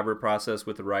 that collaborative process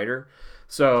with the writer.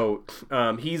 So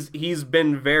he's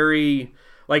been very,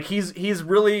 like, he's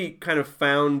really kind of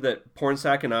found that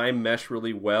Pornsack and I mesh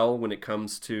really well when it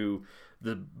comes to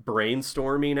the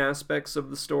brainstorming aspects of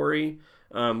the story.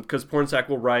 Because Pornsack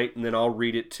will write, and then I'll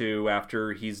read it too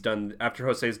after Jose's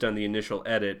done the initial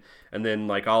edit, and then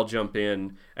like I'll jump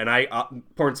in, and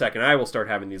Pornsack and I will start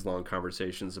having these long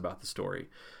conversations about the story.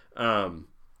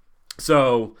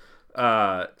 So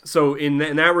in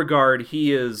that regard,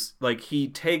 he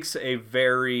takes a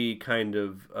very kind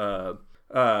of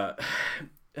a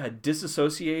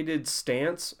disassociated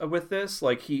stance with this.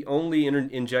 Like, he only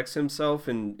injects himself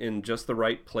in just the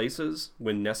right places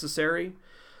when necessary.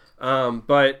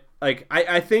 But like,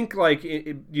 I think, like,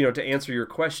 to answer your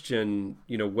question,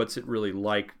 what's it really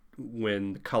like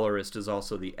when the colorist is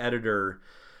also the editor?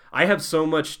 I have so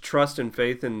much trust and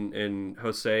faith in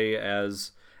Jose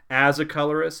as a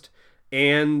colorist,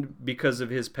 and because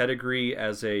of his pedigree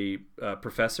as a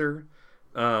professor,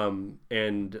 and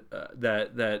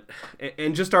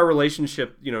just our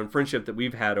relationship, and friendship that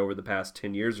we've had over the past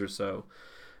 10 years or so,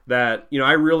 that,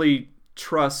 I really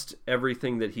trust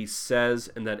everything that he says,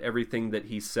 and that everything that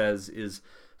he says is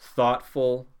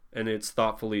thoughtful and it's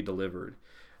thoughtfully delivered.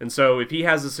 And so if he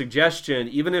has a suggestion,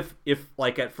 even if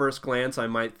like at first glance I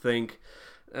might think,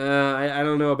 I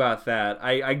don't know about that,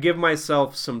 I give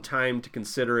myself some time to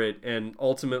consider it, and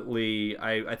ultimately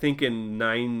I think in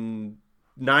nine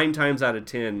times out of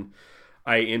 10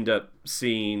 I end up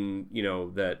seeing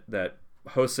that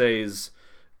Jose's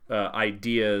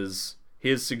ideas,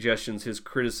 his suggestions, his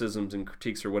criticisms and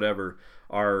critiques or whatever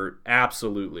are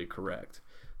absolutely correct.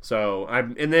 So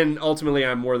I'm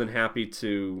more than happy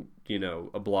to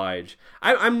oblige.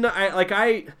 I'm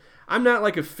not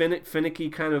like a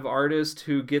finicky kind of artist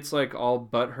who gets like all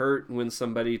butthurt when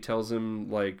somebody tells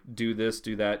him like do this,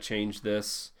 do that, change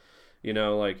this.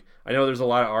 Like, I know there's a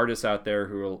lot of artists out there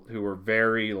who are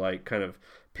very like kind of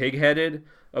pigheaded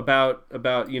about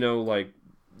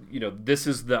this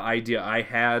is the idea I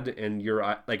had, and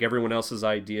your like everyone else's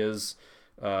ideas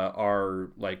are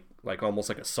like almost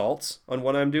like assaults on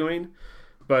what I'm doing.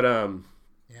 But and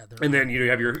then you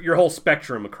have your whole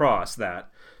spectrum across that.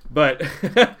 But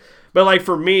but like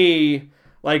for me,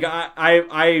 like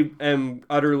I'm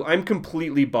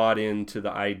completely bought into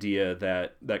the idea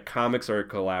that comics are a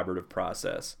collaborative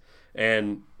process,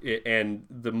 and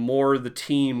the more the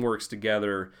team works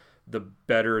together, the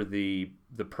better the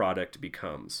product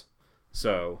becomes.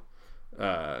 So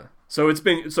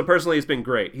personally it's been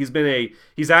great.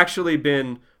 He's actually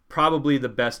been probably the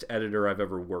best editor I've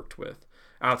ever worked with,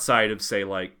 outside of, say,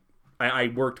 like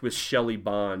I worked with Shelley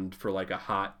Bond for like a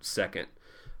hot second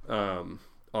on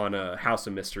a House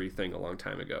of Mystery thing a long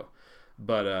time ago.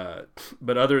 But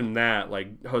other than that,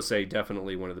 like, Jose,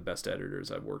 definitely one of the best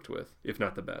editors I've worked with, if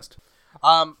not the best.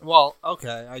 Well,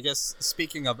 okay. I guess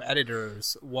speaking of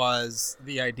editors, was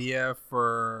the idea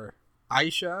for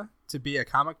Aisha to be a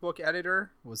comic book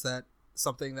editor? Was that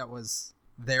something that was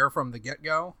there from the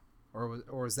get-go, or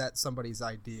was that somebody's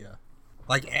idea?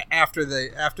 Like after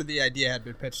the idea had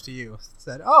been pitched to you,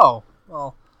 said, "Oh,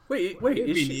 well, wait,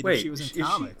 she was in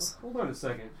comics." Hold on a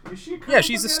second. Is she?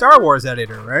 She's a Star Wars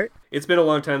editor, right? It's been a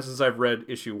long time since I've read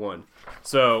issue 1,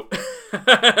 so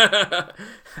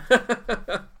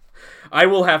I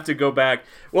will have to go back.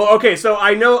 Well, okay, so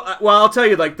I know. Well, I'll tell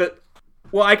you, like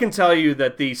I can tell you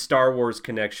that the Star Wars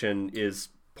connection is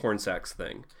Pornsack's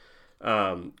thing,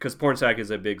 because Pornsack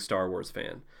is a big Star Wars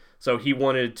fan. So he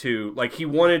wanted to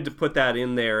put that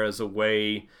in there as a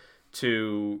way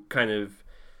to kind of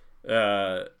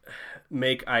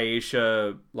make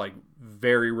Aisha like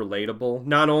very relatable,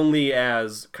 not only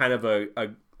as kind of a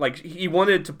like, he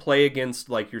wanted to play against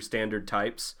like your standard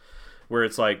types, where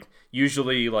it's like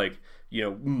usually like,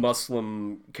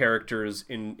 Muslim characters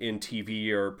in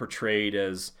TV are portrayed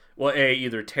as, well,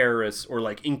 either terrorists or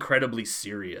like incredibly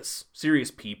serious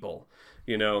people,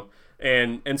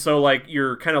 And so like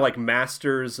your kind of like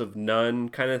masters of none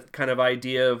kind of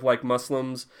idea of like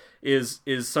Muslims is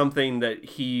something that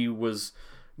he was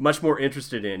much more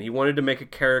interested in. He wanted to make a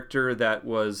character that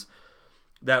was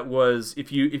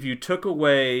if you took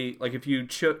away, like, if you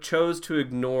chose to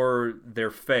ignore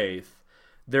their faith,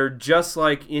 they're just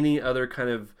like any other kind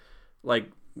of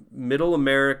like middle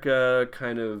America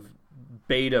kind of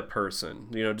beta person,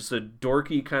 just a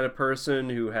dorky kind of person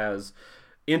who has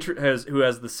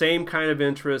the same kind of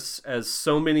interests as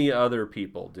so many other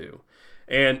people do.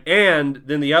 And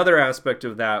then the other aspect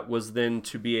of that was then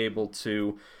to be able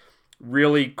to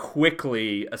really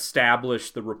quickly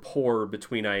establish the rapport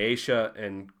between Aisha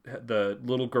and the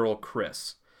little girl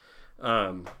Chris,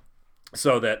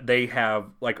 so that they have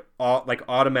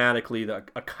automatically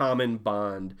a common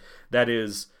bond that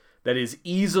is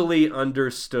easily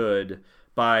understood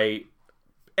by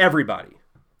everybody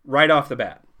right off the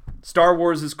bat. Star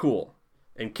Wars is cool,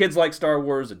 and kids like Star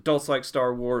Wars, adults like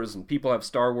Star Wars, and people have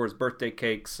Star Wars birthday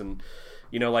cakes, and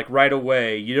like right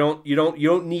away, you don't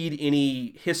need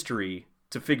any history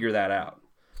to figure that out.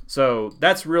 So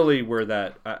that's really where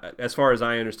that, as far as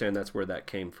I understand, that's where that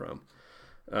came from.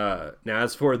 Now,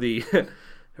 as for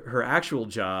her actual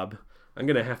job, I'm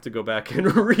gonna have to go back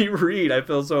and reread. I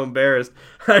feel so embarrassed.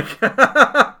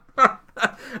 That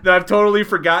I've totally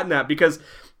forgotten that, because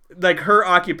her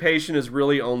occupation is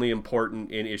really only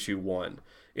important in issue 1,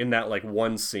 in that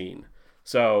one scene.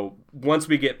 So once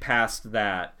we get past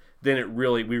that, then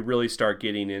we really start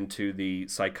getting into the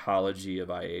psychology of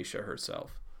Aisha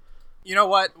herself. You know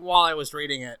what? While I was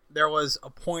reading it, there was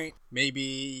a point,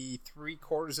 maybe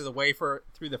 3/4 of the way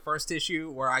through the first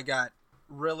issue, where I got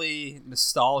really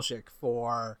nostalgic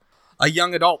for a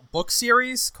young adult book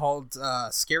series called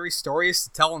Scary Stories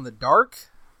to Tell in the Dark.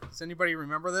 Does anybody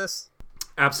remember this?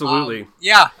 Absolutely.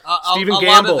 Yeah. Stephen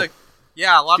Campbell. A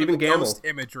lot Stephen of the Campbell. ghost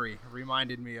imagery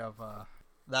reminded me of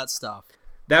that stuff.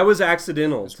 That was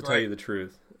accidental, to tell great. you the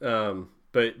truth.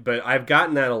 But I've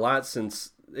gotten that a lot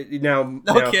since now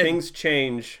things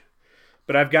change.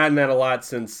 But I've gotten that a lot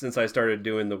since I started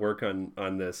doing the work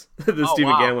on this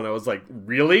Stephen Campbell. I was like,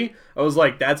 really? I was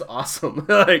like, that's awesome.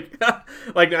 like not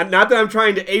that I'm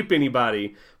trying to ape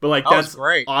anybody, but that's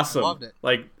great. Awesome. I loved it.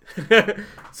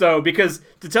 So because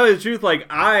to tell you the truth,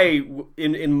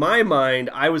 in my mind,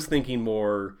 I was thinking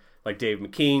more like Dave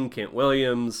McKean, Kent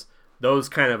Williams, those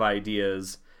kind of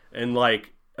ideas, and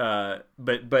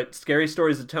but Scary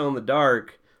Stories to Tell in the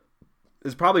Dark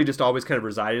is probably just always kind of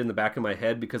resided in the back of my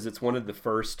head, because it's one of the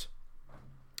first.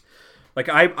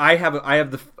 I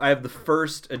have the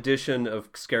first edition of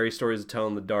Scary Stories to Tell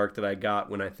in the Dark that I got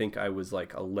when I think I was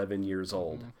 11 years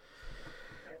old,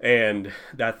 and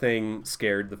that thing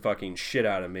scared the fucking shit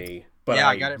out of me. But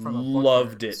I got it from a book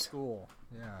loved at it. School.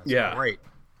 Yeah, great.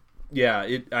 Yeah,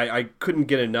 I couldn't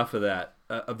get enough of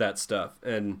that stuff,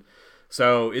 and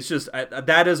so it's just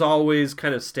that has always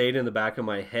kind of stayed in the back of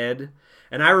my head.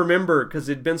 And I remember, because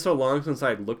it'd been so long since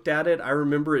I'd looked at it, I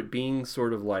remember it being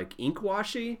sort of ink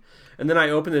washy, and then I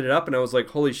opened it up and I was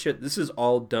like, holy shit, this is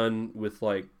all done with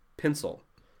pencil,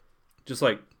 just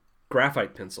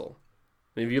graphite pencil.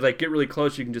 And if you get really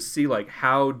close, you can just see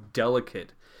how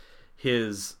delicate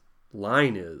his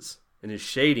line is and his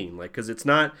shading, because it's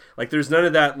not there's none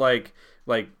of that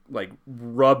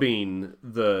rubbing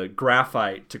the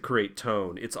graphite to create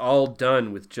tone. It's all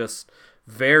done with just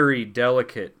very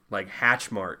delicate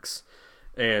hatch marks.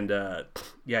 And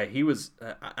he was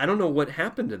I don't know what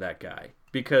happened to that guy,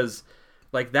 because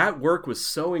that work was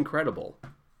so incredible.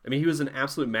 I mean, he was an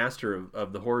absolute master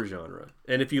of the horror genre.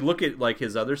 And if you look at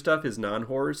his other stuff, his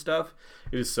non-horror stuff,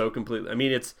 it is so completely, I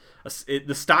mean,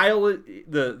 the style,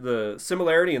 the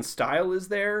similarity in style is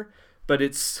there, but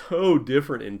it's so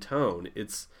different in tone.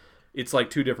 It's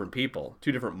like two different people,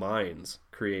 two different minds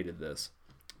created this.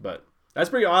 But that's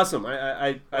pretty awesome.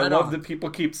 I love that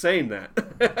people keep saying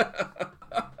that.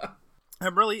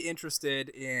 I'm really interested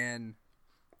in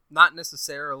not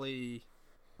necessarily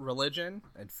religion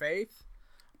and faith,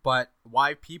 but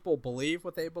why people believe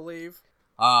what they believe.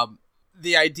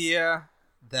 The idea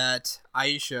that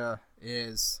Aisha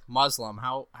is Muslim,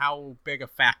 how big a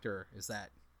factor is that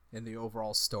in the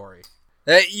overall story?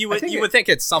 You would think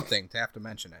it's something to have to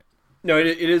mention it. No, it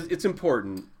is. It's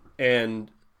important, and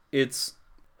it's.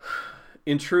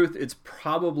 In truth, it's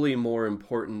probably more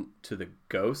important to the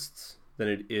ghosts than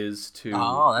it is to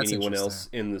anyone else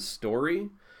in the story.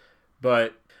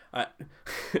 But let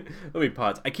me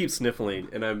pause. I keep sniffling,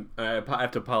 and I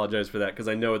have to apologize for that, because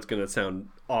I know it's going to sound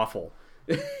awful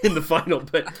in the final.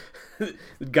 But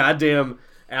goddamn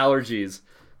allergies,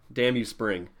 damn you,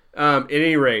 spring. At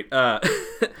any rate,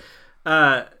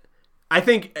 I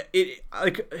think it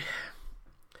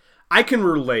I can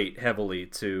relate heavily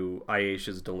to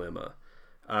Aisha's dilemma.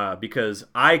 Because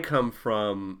I come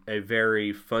from a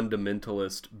very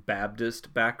fundamentalist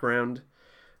Baptist background.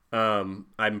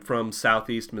 I'm from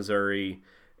Southeast Missouri,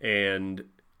 and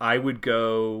I would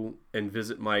go and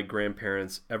visit my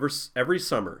grandparents every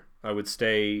summer. I would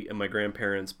stay at my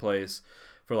grandparents' place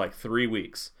for 3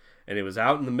 weeks, and it was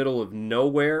out in the middle of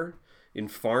nowhere in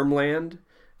farmland,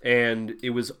 and it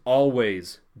was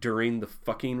always during the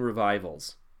fucking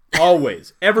revivals.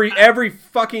 Always. Every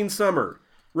fucking summer.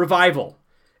 Revival.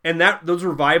 And those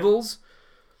revivals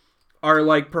are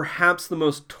like perhaps the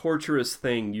most torturous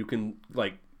thing you can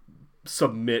like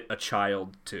submit a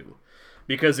child to,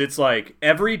 because it's like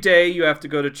every day you have to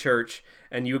go to church,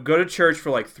 and you go to church for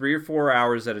like 3 or 4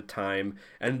 hours at a time,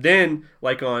 and then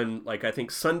like on like I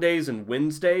think Sundays and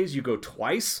Wednesdays you go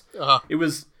twice. It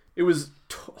was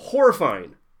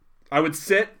horrifying. I would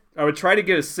try to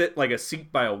get a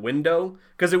seat by a window,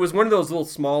 because it was one of those little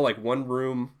small like one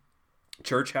room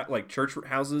church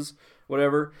houses,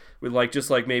 whatever, with like just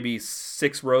like maybe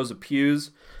 6 rows of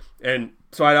pews. And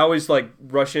so I'd always like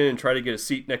rush in and try to get a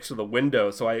seat next to the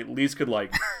window, so I at least could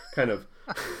like kind of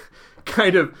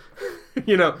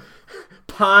you know,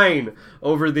 pine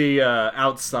over the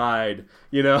outside,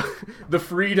 you know, the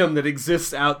freedom that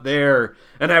exists out there.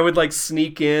 And I would like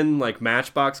sneak in like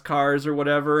Matchbox cars or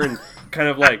whatever, and kind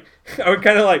of like I would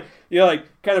kind of like, you know, like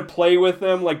kind of play with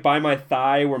them like by my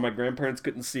thigh where my grandparents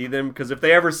couldn't see them, because if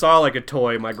they ever saw like a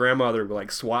toy, my grandmother would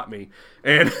like swat me.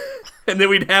 And and then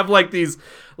we'd have like these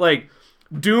like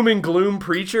doom and gloom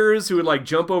preachers who would like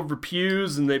jump over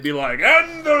pews, and they'd be like,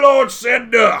 "And the Lord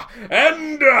said,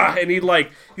 and he'd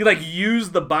like use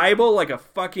the Bible like a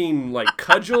fucking like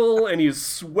cudgel, and he was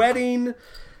sweating,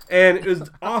 and it was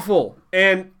awful."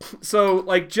 And so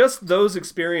like just those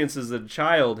experiences as a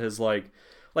child has like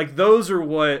those are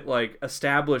what like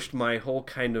established my whole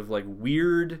kind of like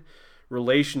weird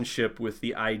relationship with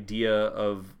the idea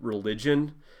of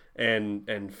religion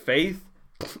and faith.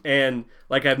 And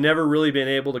like I've never really been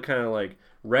able to kind of like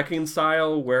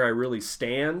reconcile where I really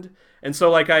stand. And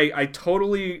so like I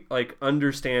totally like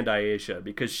understand Aisha,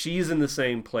 because she's in the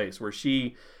same place where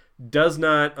she does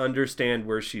not understand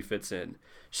where she fits in.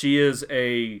 She is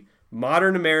a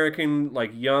modern American like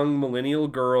young millennial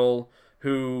girl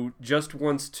who just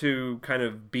wants to kind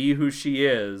of be who she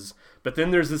is, but then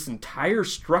there's this entire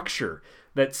structure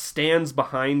that stands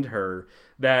behind her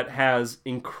that has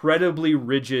incredibly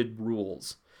rigid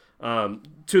rules,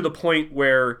 to the point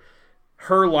where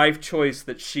her life choice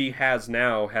that she has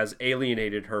now has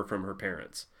alienated her from her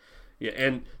parents. Yeah,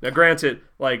 and now granted,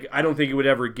 like I don't think it would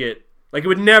ever get, like it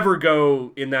would never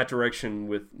go in that direction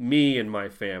with me and my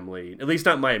family, at least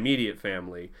not my immediate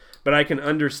family, but I can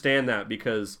understand that,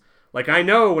 because like I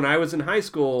know when I was in high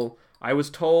school, I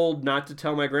was told not to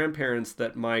tell my grandparents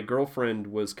that my girlfriend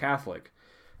was Catholic.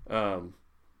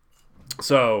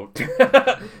 So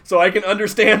I can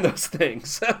understand those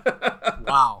things.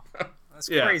 Wow. That's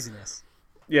craziness.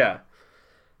 Yeah.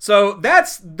 So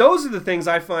those are the things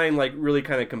I find like really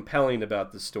kind of compelling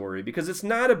about the story, because it's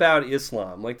not about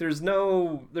Islam. Like there's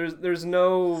no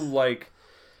like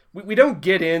we don't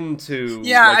get into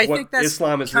like, I what think that's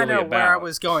Islam is really kind of about. where I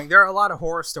was going. There are a lot of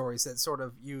horror stories that sort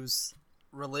of use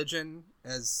religion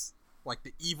as like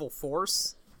the evil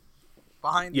force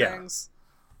behind things.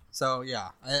 So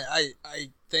yeah, I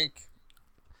think,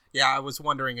 I was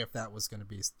wondering if that was going to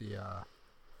be the.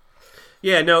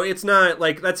 Yeah, no, it's not.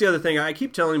 Like that's the other thing. I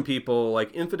keep telling people,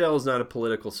 like Infidel is not a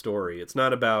political story. It's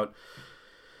not about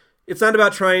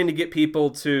trying to get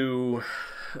people to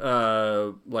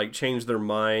like change their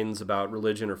minds about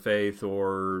religion or faith,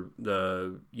 or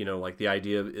the like the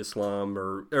idea of Islam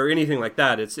or anything like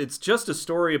that. It's just a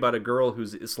story about a girl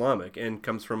who's Islamic and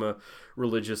comes from a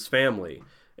religious family.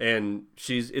 And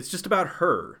it's just about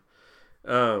her.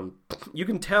 You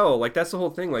can tell, like that's the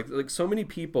whole thing. Like so many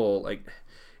people, like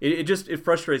it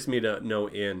frustrates me to no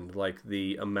end. Like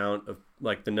the amount of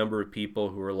like the number of people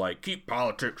who are like, keep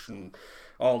politics and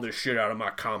all this shit out of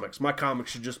my comics. My comics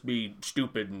should just be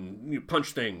stupid and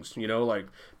punch things. Like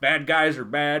bad guys are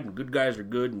bad and good guys are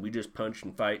good, and we just punch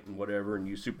and fight and whatever and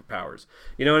use superpowers.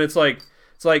 And it's like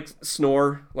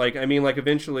snore. Like I mean, like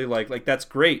eventually, like that's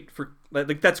great for.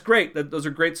 Like that's great. Those are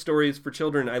great stories for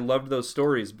children. I loved those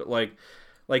stories, but like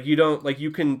you don't like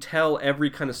you can tell every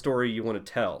kind of story you want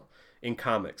to tell in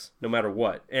comics, no matter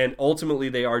what. And ultimately,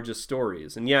 they are just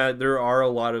stories. And yeah, there are a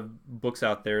lot of books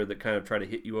out there that kind of try to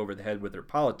hit you over the head with their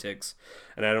politics,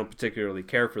 and I don't particularly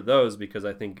care for those, because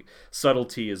I think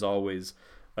subtlety is always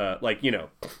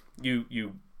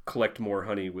you collect more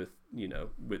honey with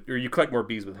or you collect more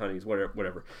bees with honeys,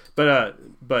 whatever.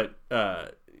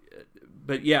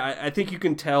 But yeah, I think you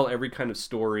can tell every kind of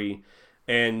story,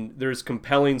 and there's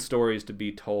compelling stories to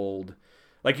be told.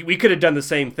 Like we could have done the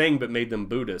same thing, but made them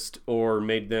Buddhist, or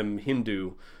made them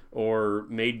Hindu, or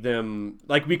made them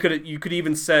like you could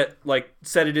even set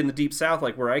it in the Deep South,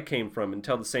 like where I came from, and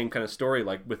tell the same kind of story,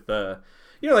 like with the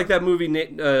like that movie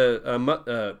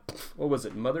what was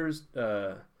it, Mothers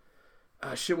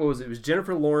what was it? It was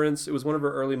Jennifer Lawrence. It was one of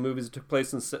her early movies. It took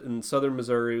place in southern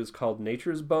Missouri. It was called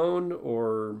Nature's Bone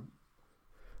or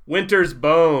Winter's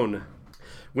Bone.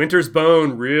 Winter's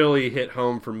Bone really hit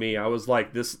home for me. I was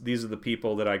like, these are the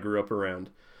people that I grew up around.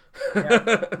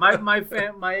 Yeah.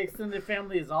 My extended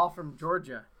family is all from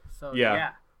Georgia. So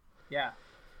yeah.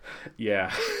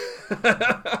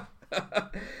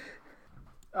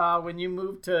 When you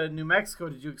moved to New Mexico,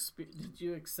 did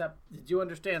you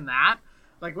understand that?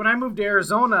 Like when I moved to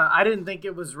Arizona, I didn't think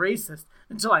it was racist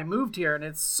until I moved here, and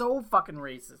it's so fucking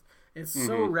racist. It's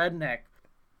so redneck.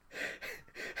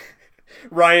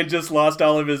 Ryan just lost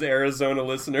all of his Arizona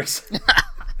listeners.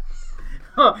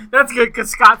 Oh, that's good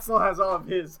because Scott still has all of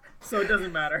his, so it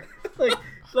doesn't matter.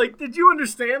 Like, did you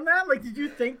understand that? Like, did you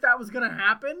think that was gonna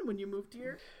happen when you moved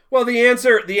here? Well, the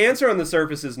answer on the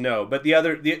surface is no, but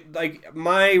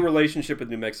my relationship with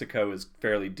New Mexico is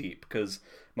fairly deep because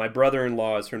my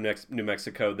brother-in-law is from New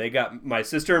Mexico. My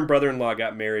sister and brother-in-law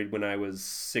got married when I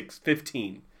was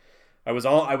 15. I was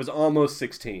almost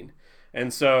 16,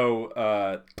 and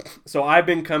so I've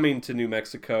been coming to New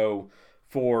Mexico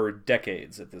for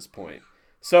decades at this point.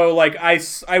 So like I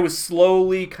was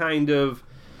slowly kind of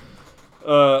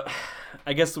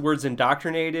I guess the word's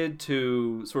indoctrinated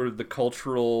to sort of the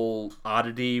cultural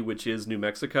oddity which is New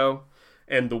Mexico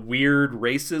and the weird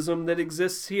racism that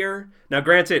exists here. Now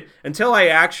granted, until I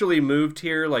actually moved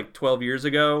here like 12 years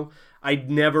ago,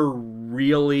 I'd never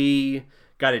really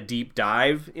got a deep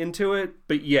dive into it.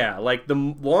 But yeah, like the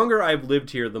longer I've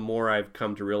lived here, the more I've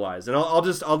come to realize. And I'll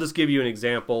just give you an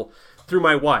example through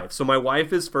my wife. So my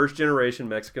wife is first generation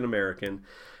Mexican American,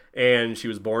 and she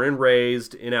was born and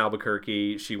raised in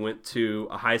Albuquerque. She went to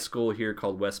a high school here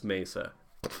called West Mesa,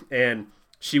 and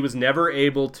she was never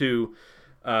able to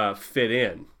fit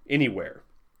in anywhere.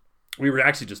 We were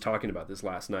actually just talking about this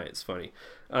last night. It's funny.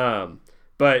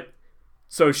 But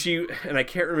so she, and I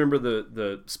can't remember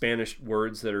the Spanish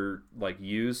words that are like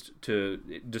used to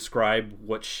describe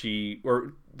what she,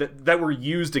 or that were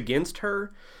used against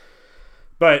her.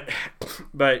 But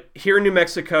here in New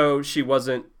Mexico, she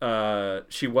wasn't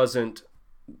like,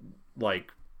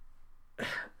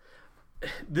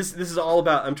 this is all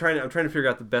about, I'm trying to figure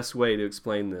out the best way to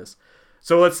explain this.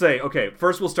 So let's say, okay,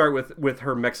 first we'll start with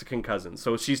her Mexican cousins.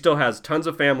 So she still has tons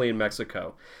of family in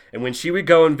Mexico. And when she would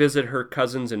go and visit her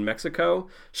cousins in Mexico,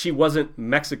 she wasn't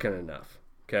Mexican enough,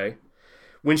 okay?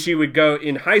 When she would go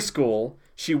in high school,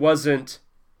 she wasn't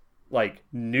like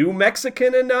New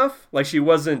Mexican enough. Like she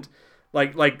wasn't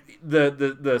like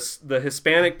the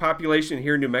Hispanic population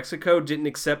here in New Mexico didn't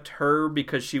accept her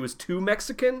because she was too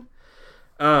Mexican.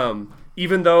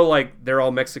 Even though like they're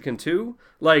all Mexican too,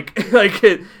 and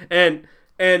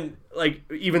like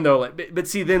even though like, but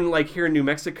see then like here in New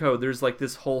Mexico there's like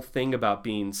this whole thing about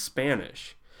being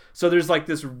Spanish, so there's like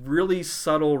this really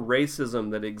subtle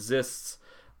racism that exists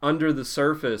under the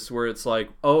surface where it's like,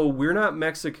 oh, we're not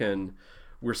Mexican,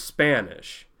 we're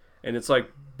Spanish, and it's like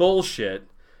bullshit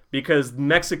because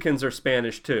Mexicans are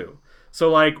Spanish too. So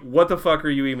like what the fuck are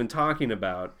you even talking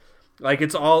about? Like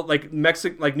it's all like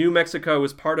New Mexico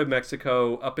is part of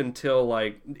Mexico up until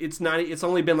like it's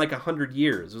only been like 100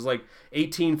 years. It was like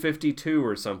 1852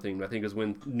 or something, I think, is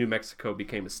when New Mexico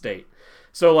became a state.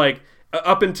 So like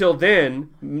up until then,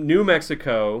 New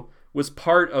Mexico was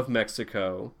part of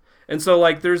Mexico. And so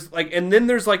like there's like, and then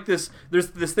there's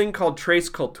this thing called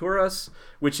Tres Culturas,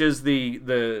 which is the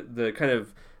kind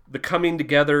of the coming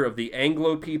together of the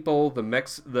Anglo people,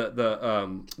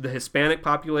 the Hispanic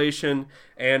population,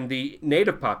 and the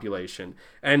Native population.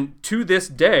 And to this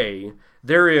day,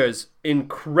 there is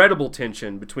incredible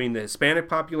tension between the Hispanic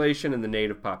population and the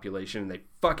Native population, and they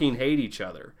fucking hate each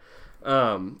other.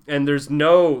 And there's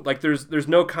no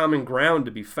common ground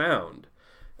to be found.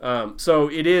 So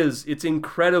it's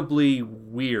incredibly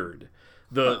weird.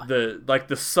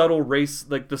 The subtle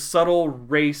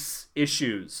race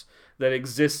issues that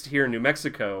exist here in New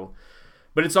Mexico.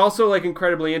 But it's also like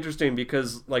incredibly interesting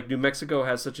because like New Mexico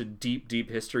has such a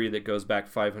deep history that goes back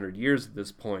 500 years at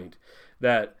this point,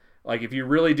 that like if you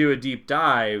really do a deep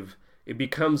dive, it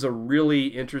becomes a really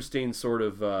interesting sort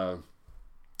of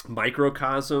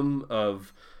microcosm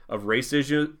of race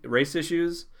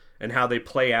issues and how they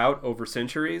play out over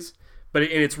centuries. And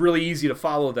it's really easy to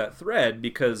follow that thread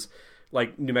because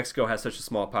like New Mexico has such a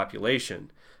small population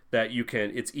that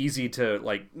it's easy to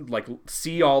like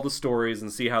see all the stories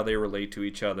and see how they relate to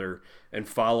each other and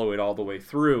follow it all the way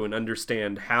through and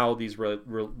understand how these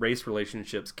race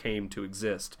relationships came to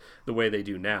exist the way they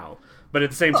do now. But at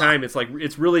the same time, it's like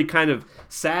it's really kind of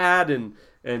sad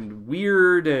and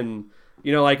weird, and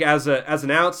you know, like as an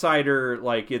outsider,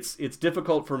 like it's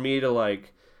difficult for me to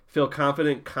like feel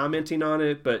confident commenting on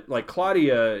it. But like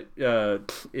Claudia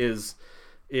is,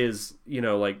 you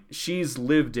know, like she's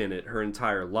lived in it her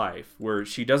entire life, where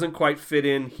she doesn't quite fit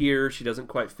in here, she doesn't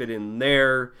quite fit in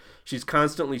there. She's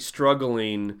constantly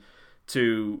struggling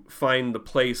to find the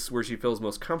place where she feels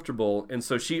most comfortable. And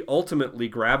so she ultimately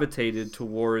gravitated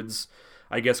towards,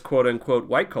 I guess, quote unquote,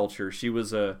 white culture. She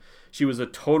was a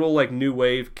total like new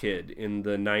wave kid in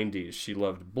the 90s. She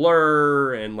loved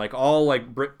Blur and like all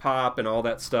like Britpop and all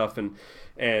that stuff. And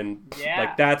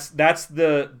like that's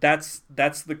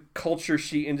the culture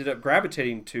she ended up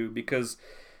gravitating to, because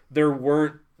there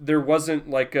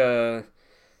wasn't a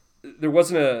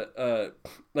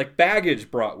like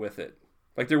baggage brought with it.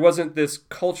 Like there wasn't this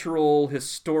cultural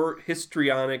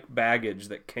histrionic baggage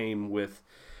that came with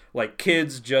like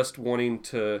kids just wanting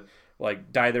to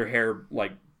like dye their hair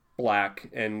like black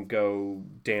and go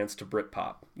dance to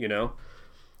Britpop, you know?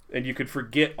 And you could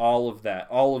forget all of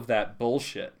that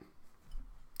bullshit.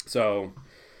 So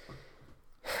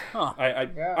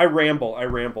I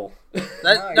ramble.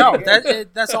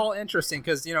 That's all interesting,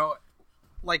 because, you know,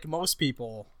 like most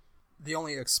people, the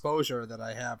only exposure that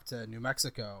I have to New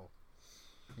Mexico,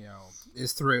 you know,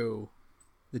 is through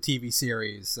the TV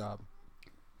series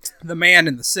The Man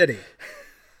in the City.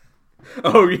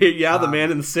 Oh yeah, The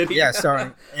Man in the City. Yeah,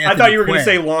 sorry. I thought you were going to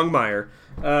say Longmire.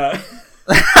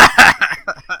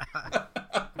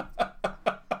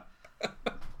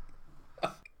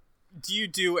 Do you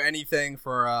do anything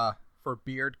for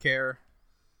beard care?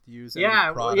 Do you use any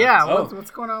products?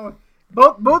 What's going on with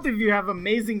both of you have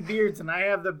amazing beards, and I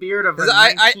have the beard of a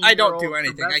 19-year-old I don't do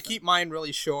anything. progressive. I keep mine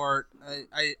really short.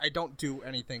 I don't do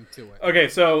anything to it. Okay,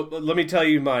 so let me tell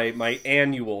you my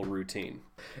annual routine.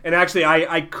 And actually,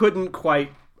 I couldn't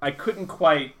quite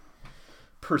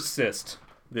persist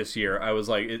this year. I was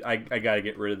like, I got to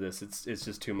get rid of this. It's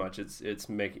just too much.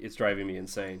 It's driving me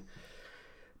insane.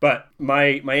 But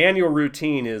my annual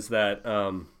routine is that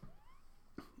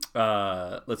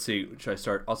let's see, should I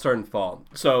start? I'll start in fall.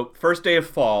 So first day of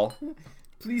fall.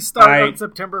 Please start on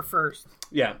September 1st.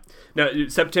 Yeah. Now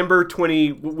September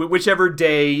 20, whichever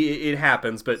day it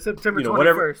happens, but September 21st.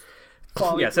 Whatever.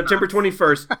 Yeah, September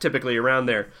 21st, typically around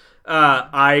there.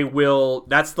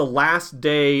 That's the last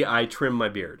day I trim my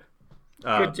beard.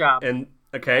 Good job. And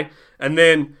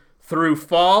then through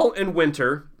fall and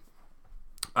winter,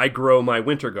 I grow my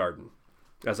winter garden,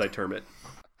 as I term it.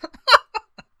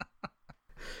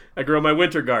 I grow my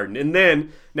winter garden. And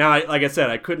then, now, like I said,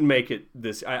 I couldn't make it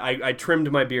this. I trimmed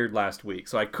my beard last week.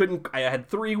 So I had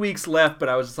 3 weeks left, but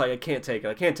I was just like, I can't take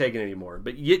it anymore.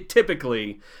 But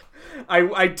typically,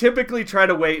 I typically try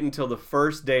to wait until the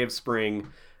first day of spring,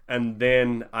 and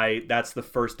then that's the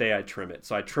first day I trim it.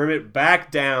 So I trim it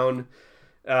back down,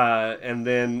 and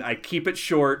then I keep it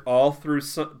short all through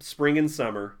spring and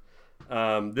summer.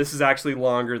 This is actually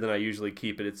longer than I usually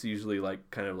keep it. It's usually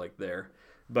like kind of like there.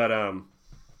 But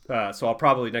so I'll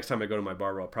probably, next time I go to my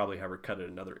barber, I'll probably have her cut it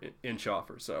another inch off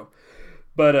or so.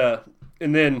 But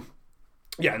and then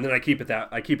I keep it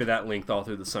that length all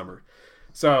through the summer.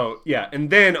 So yeah, and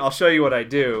then I'll show you what I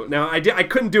do. Now I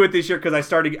couldn't do it this year because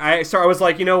I was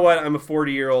like, you know what? I'm a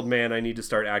 40-year-old man. I need to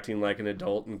start acting like an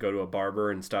adult and go to a barber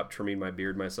and stop trimming my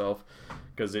beard myself,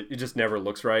 because it just never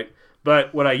looks right.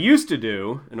 But what I used to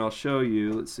do, and I'll show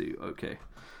you. Let's see. Okay.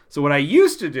 So what I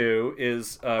used to do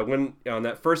is when on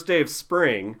that first day of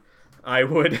spring, I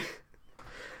would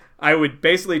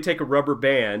basically take a rubber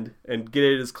band and get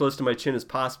it as close to my chin as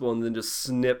possible, and then just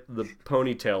snip the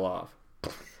ponytail off.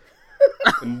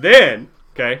 And then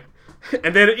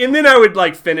I would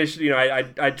like finish. You know,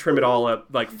 I'd trim it all up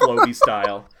like Floby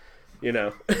style. You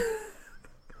know.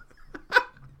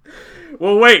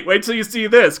 Well, wait till you see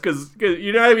this, because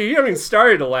you know, I mean, you haven't even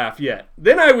started to laugh yet.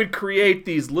 Then I would create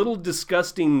these little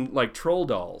disgusting like troll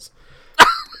dolls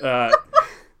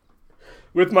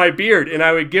with my beard, and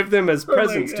I would give them as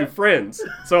presents to friends.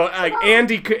 So like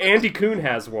Andy Kuhn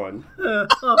has one.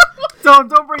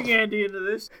 Don't bring Andy into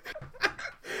this.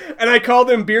 And I call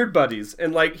them beard buddies.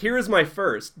 And like, here is my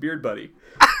first beard buddy.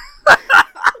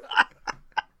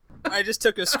 I just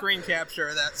took a screen capture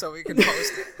of that so we can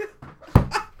post it.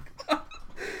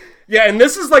 Yeah, and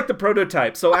this is like the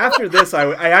prototype. So after this,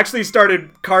 I actually started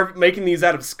making these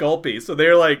out of Sculpey. So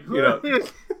they're like, you know. I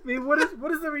mean, what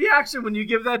is the reaction when you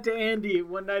give that to Andy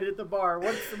one night at the bar?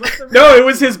 What's the reaction? No, it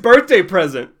was his birthday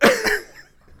present.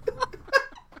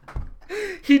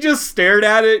 He just stared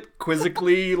at it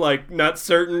quizzically, like not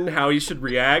certain how he should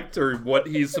react or what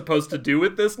he's supposed to do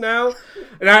with this now.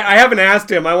 And I haven't asked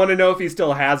him. I want to know if he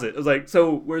still has it. I was like,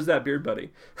 so where's that beard buddy?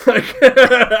 Like,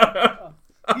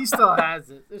 he still has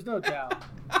it. There's no doubt.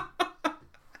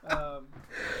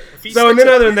 So, and then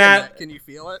other than that, can you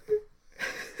feel it?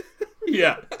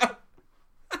 Yeah.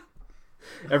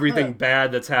 Everything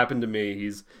bad that's happened to me,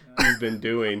 he's been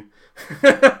doing.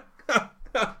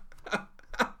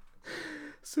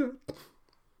 So,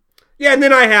 Yeah, and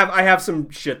then I have some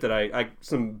shit that I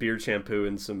some beard shampoo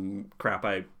and some crap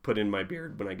I put in my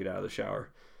beard when I get out of the shower.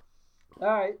 All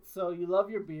right, so you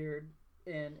love your beard,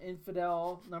 and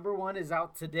Infidel #1 is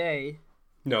out today.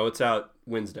 No, it's out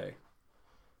Wednesday.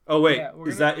 Oh wait, Yeah,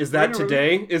 is that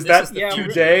today? Is This that is the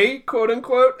today, quote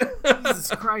unquote? Jesus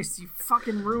Christ, you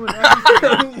fucking ruined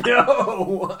everything.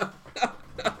 No.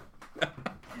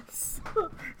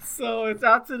 So it's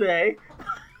out today.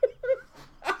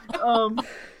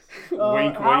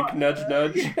 Wink, wink, nudge,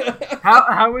 nudge.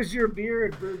 How was your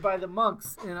beard brewed by the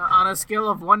monks on a scale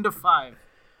of 1 to 5?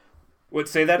 What?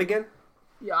 Say that again.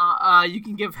 Yeah, you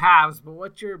can give halves, but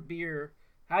what's your beer?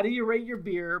 How do you rate your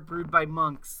beer brewed by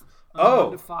monks? On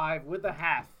 1 to 5 with a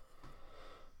half.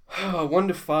 1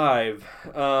 to 5.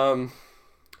 I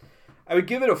would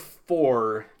give it a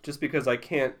 4, just because I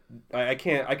can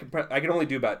only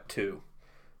do about 2,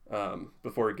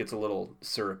 before it gets a little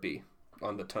syrupy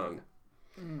on the tongue.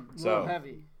 A little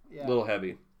heavy. Yeah. A little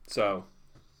heavy. So,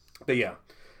 but yeah,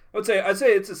 I'd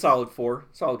say it's a solid 4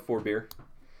 beer.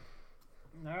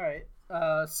 All right.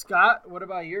 Scott, what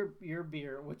about your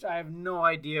beer? Which I have no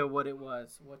idea what it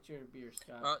was. What's your beer,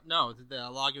 Scott? No, the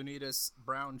Lagunitas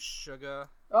brown sugar.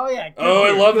 Oh yeah. Oh,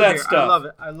 I love that stuff.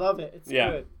 I love it. It's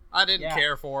good. I didn't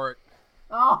care for it.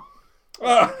 Oh.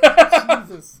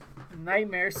 Jesus.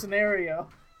 Nightmare scenario.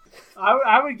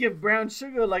 I would give brown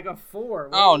sugar like a 4.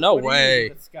 No what way. Do you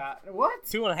give it, Scott? What?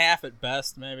 2.5 at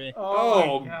best, maybe.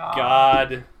 Oh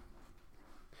God.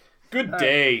 Good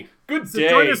day. Good so day.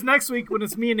 Join us next week when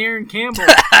it's me and Aaron Campbell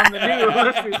on the new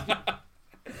Illustrious.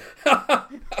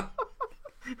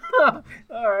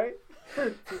 All right.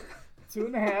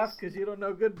 2.5 because you don't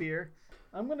know good beer.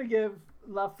 I'm going to give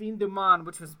La Fin du Monde,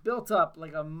 which was built up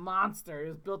like a monster. It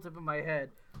was built up in my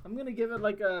head. I'm going to give it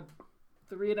like a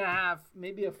 3.5,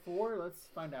 maybe a 4. Let's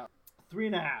find out.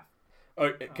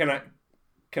 3.5.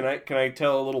 Can I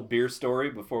tell a little beer story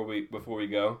before we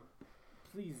go?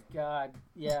 Please, God.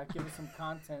 Yeah, give us some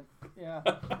content. Yeah.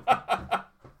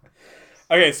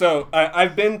 Okay, so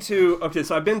I've been to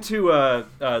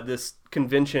this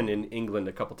convention in England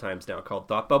a couple times now called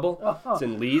Thought Bubble. Oh, it's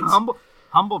in Leeds.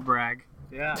 Humble brag.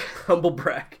 Yeah. Humble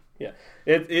brag. Yeah.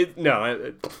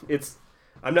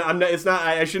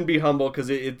 I shouldn't be humble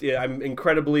because I'm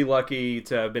incredibly lucky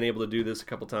to have been able to do this a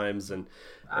couple times, and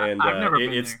I've never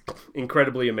been it's there.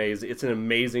 incredibly amazing. It's an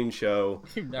amazing show,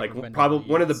 like probably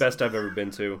one of the best I've ever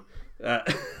been to.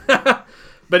 But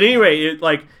anyway,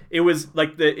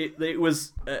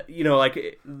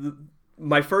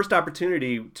 my first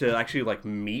opportunity to actually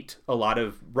meet a lot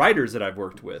of writers that I've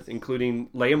worked with, including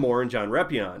Leah Moore and John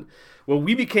Repion. Well,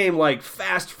 we became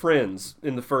fast friends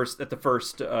at the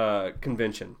first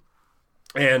convention.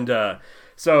 And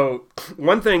so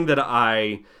one thing that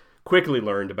I quickly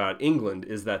learned about England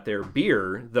is that their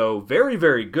beer, though very,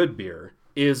 very good beer,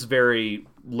 is very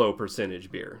low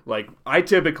percentage beer. I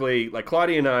typically,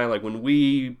 Claudia and I, when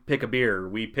we pick a beer,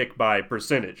 we pick by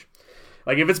percentage.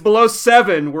 If it's below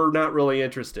 7, we're not really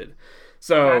interested.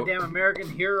 So goddamn American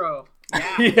hero.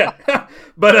 Yeah. Yeah.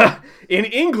 But in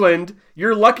England,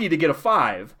 you're lucky to get a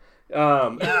 5.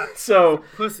 Yeah. So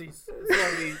pussies. That's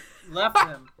why we left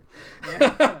them.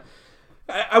 Yeah.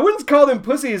 I wouldn't call them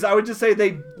pussies. I would just say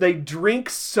they drink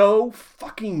so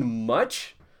fucking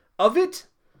much of it.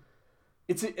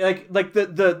 It's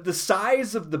the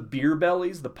size of the beer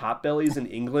bellies, the pot bellies in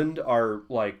England are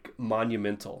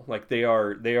monumental. They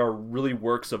are really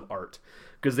works of art.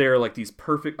 Because they are these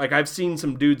perfect, I've seen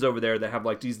some dudes over there that have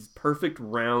these perfect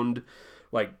round,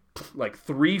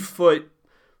 3-foot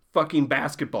fucking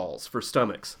basketballs for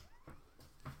stomachs.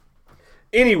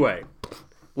 Anyway,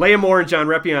 Leah Moore and John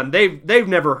Repion, they've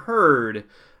never heard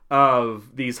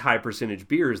of these high percentage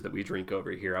beers that we drink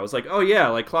over here. I was like, oh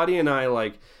yeah, Claudia and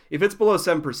I, if it's below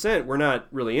 7%, we're not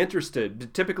really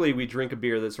interested. Typically we drink a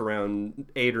beer that's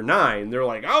around 8 or 9. They're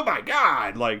like, oh my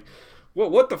God,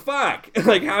 what the fuck?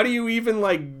 How do you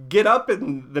even get up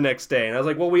in the next day? And I was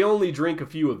like, well, we only drink a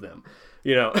few of them,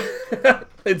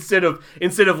 instead of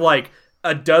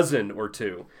a dozen or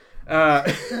 2.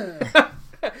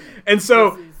 And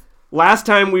so last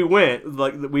time we went,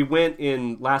 we went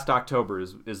in last October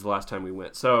is the last time we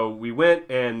went. So we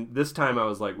went, and this time I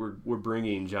was like, we're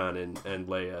bringing John and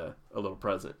Leia a little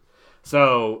present.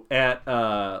 So at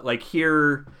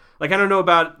here. I don't know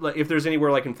about if there's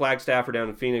anywhere in Flagstaff or down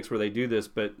in Phoenix where they do this,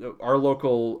 but our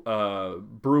local our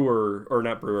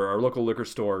local liquor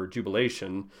store,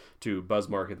 Jubilation, to buzz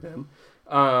market them,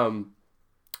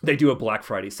 they do a Black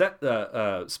Friday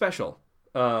special.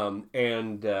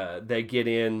 And they get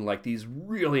in these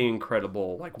really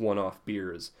incredible one-off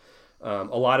beers. A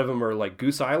lot of them are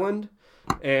Goose Island.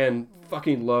 and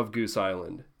fucking love Goose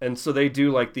Island. And so they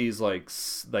do like these like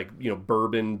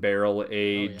bourbon barrel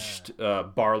aged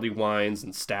barley wines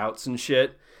and stouts and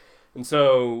shit. And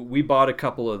so we bought a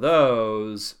couple of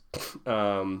those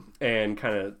and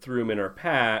kind of threw them in our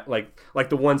pack, like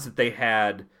the ones that they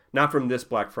had, not from this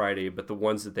Black Friday, but the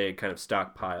ones that they had kind of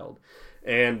stockpiled.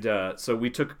 And so we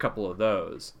took a couple of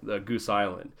those, the Goose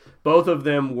Island. Both of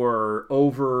them were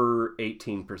over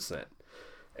 18%.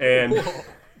 And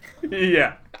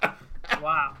yeah.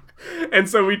 Wow. And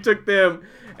so we took them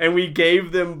and we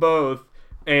gave them both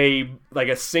a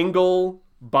single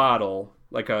bottle,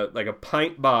 like a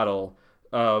pint bottle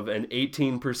of an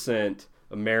 18%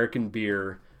 American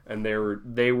beer, and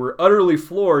they were utterly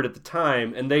floored at the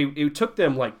time, and it took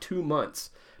them like 2 months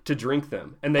to drink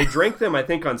them, and they drank them I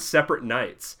think on separate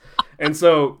nights. And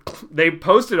so they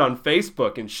posted on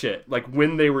Facebook and shit like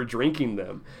when they were drinking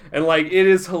them, and like it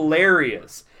is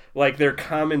hilarious, like their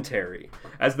commentary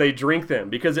as they drink them,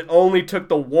 because it only took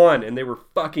the one and they were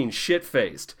fucking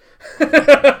shit-faced.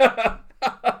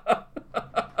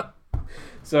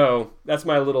 So that's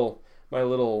my little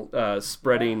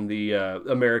spreading the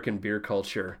American beer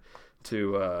culture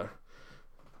to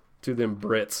them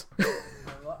Brits.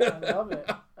 I love it.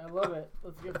 I love it.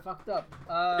 Let's get fucked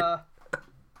up.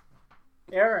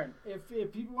 Aaron,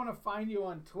 if people want to find you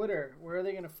on Twitter, where are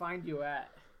they going to find you at?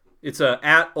 It's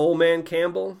at Old Man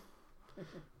Campbell.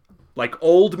 Like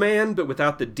old man, but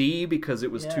without the D because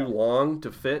it was too long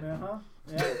to fit. Uh-huh.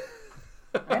 Yeah.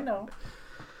 I know.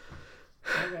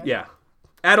 Okay. Yeah.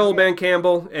 At Old Man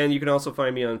Campbell, and you can also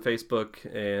find me on Facebook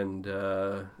and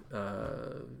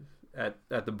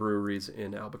at the breweries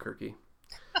in Albuquerque.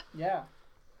 Yeah.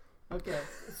 Okay.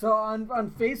 So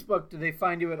on Facebook, do they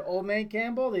find you at Old Man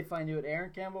Campbell? They find you at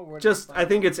Aaron Campbell? I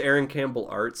think it's Aaron Campbell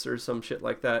Arts or some shit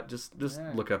like that. Just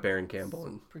look up Aaron Campbell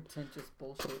and pretentious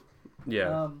bullshit.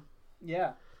 Yeah.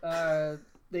 Yeah.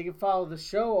 They can follow the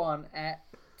show on at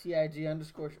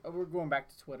 @TIG_. We're going back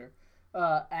to Twitter.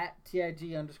 At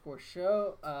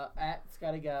 @TIG_show. At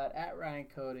Scotty God. At Ryan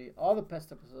Cody. All the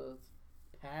past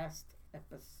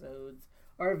episodes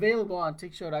are available on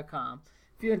tickshow.com.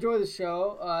 If you enjoy the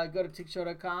show, go to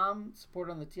tickshow.com, support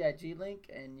on the TIG link,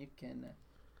 and you can...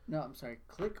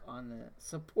 click on the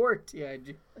support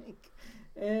TIG link.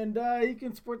 And you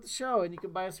can support the show, and you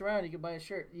can buy us around. You can buy a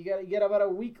shirt. You got about a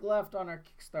week left on our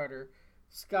Kickstarter.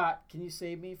 Scott, can you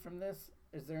save me from this?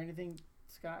 Is there anything,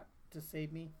 Scott, to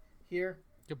save me here?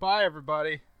 Goodbye,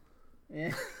 everybody.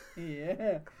 Yeah.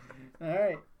 Yeah. All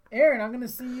right. Aaron, I'm gonna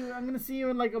see you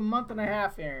in like a month and a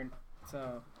half, Aaron.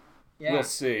 So yeah. We'll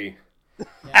see.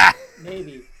 Yeah,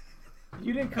 maybe.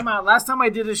 You didn't come out. Last time I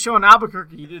did a show in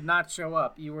Albuquerque, you did not show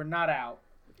up. You were not out.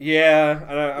 Yeah,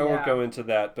 I won't go into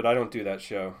that, but I don't do that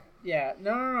show. Yeah,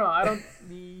 no, I don't.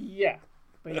 Yeah,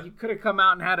 but you could have come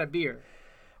out and had a beer.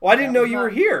 Well, I didn't know you were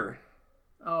here.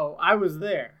 Oh, I was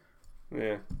there.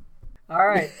 Yeah. All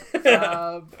right.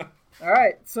 All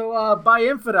right. So buy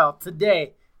Infidel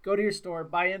today. Go to your store,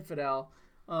 buy Infidel,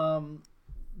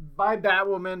 buy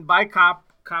Batwoman, buy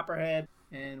Copperhead,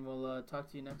 and we'll talk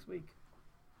to you next week.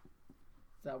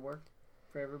 Does that work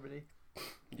for everybody?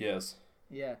 Yes.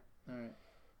 Yeah. All right.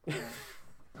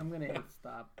 I'm going to hit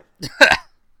stop. All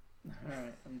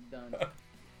right. I'm done.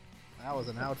 That was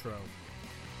an outro.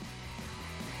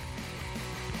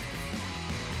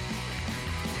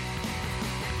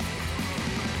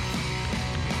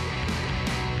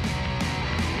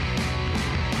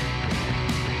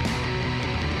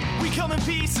 We come in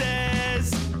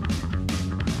pieces.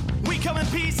 We come in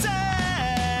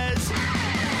pieces.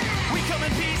 We come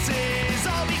in pieces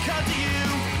all because of you.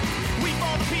 We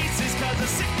fall to pieces cause of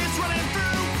sickness running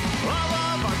through all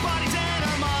of our bodies and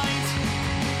our minds.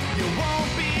 You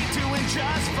won't be doing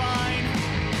just fine.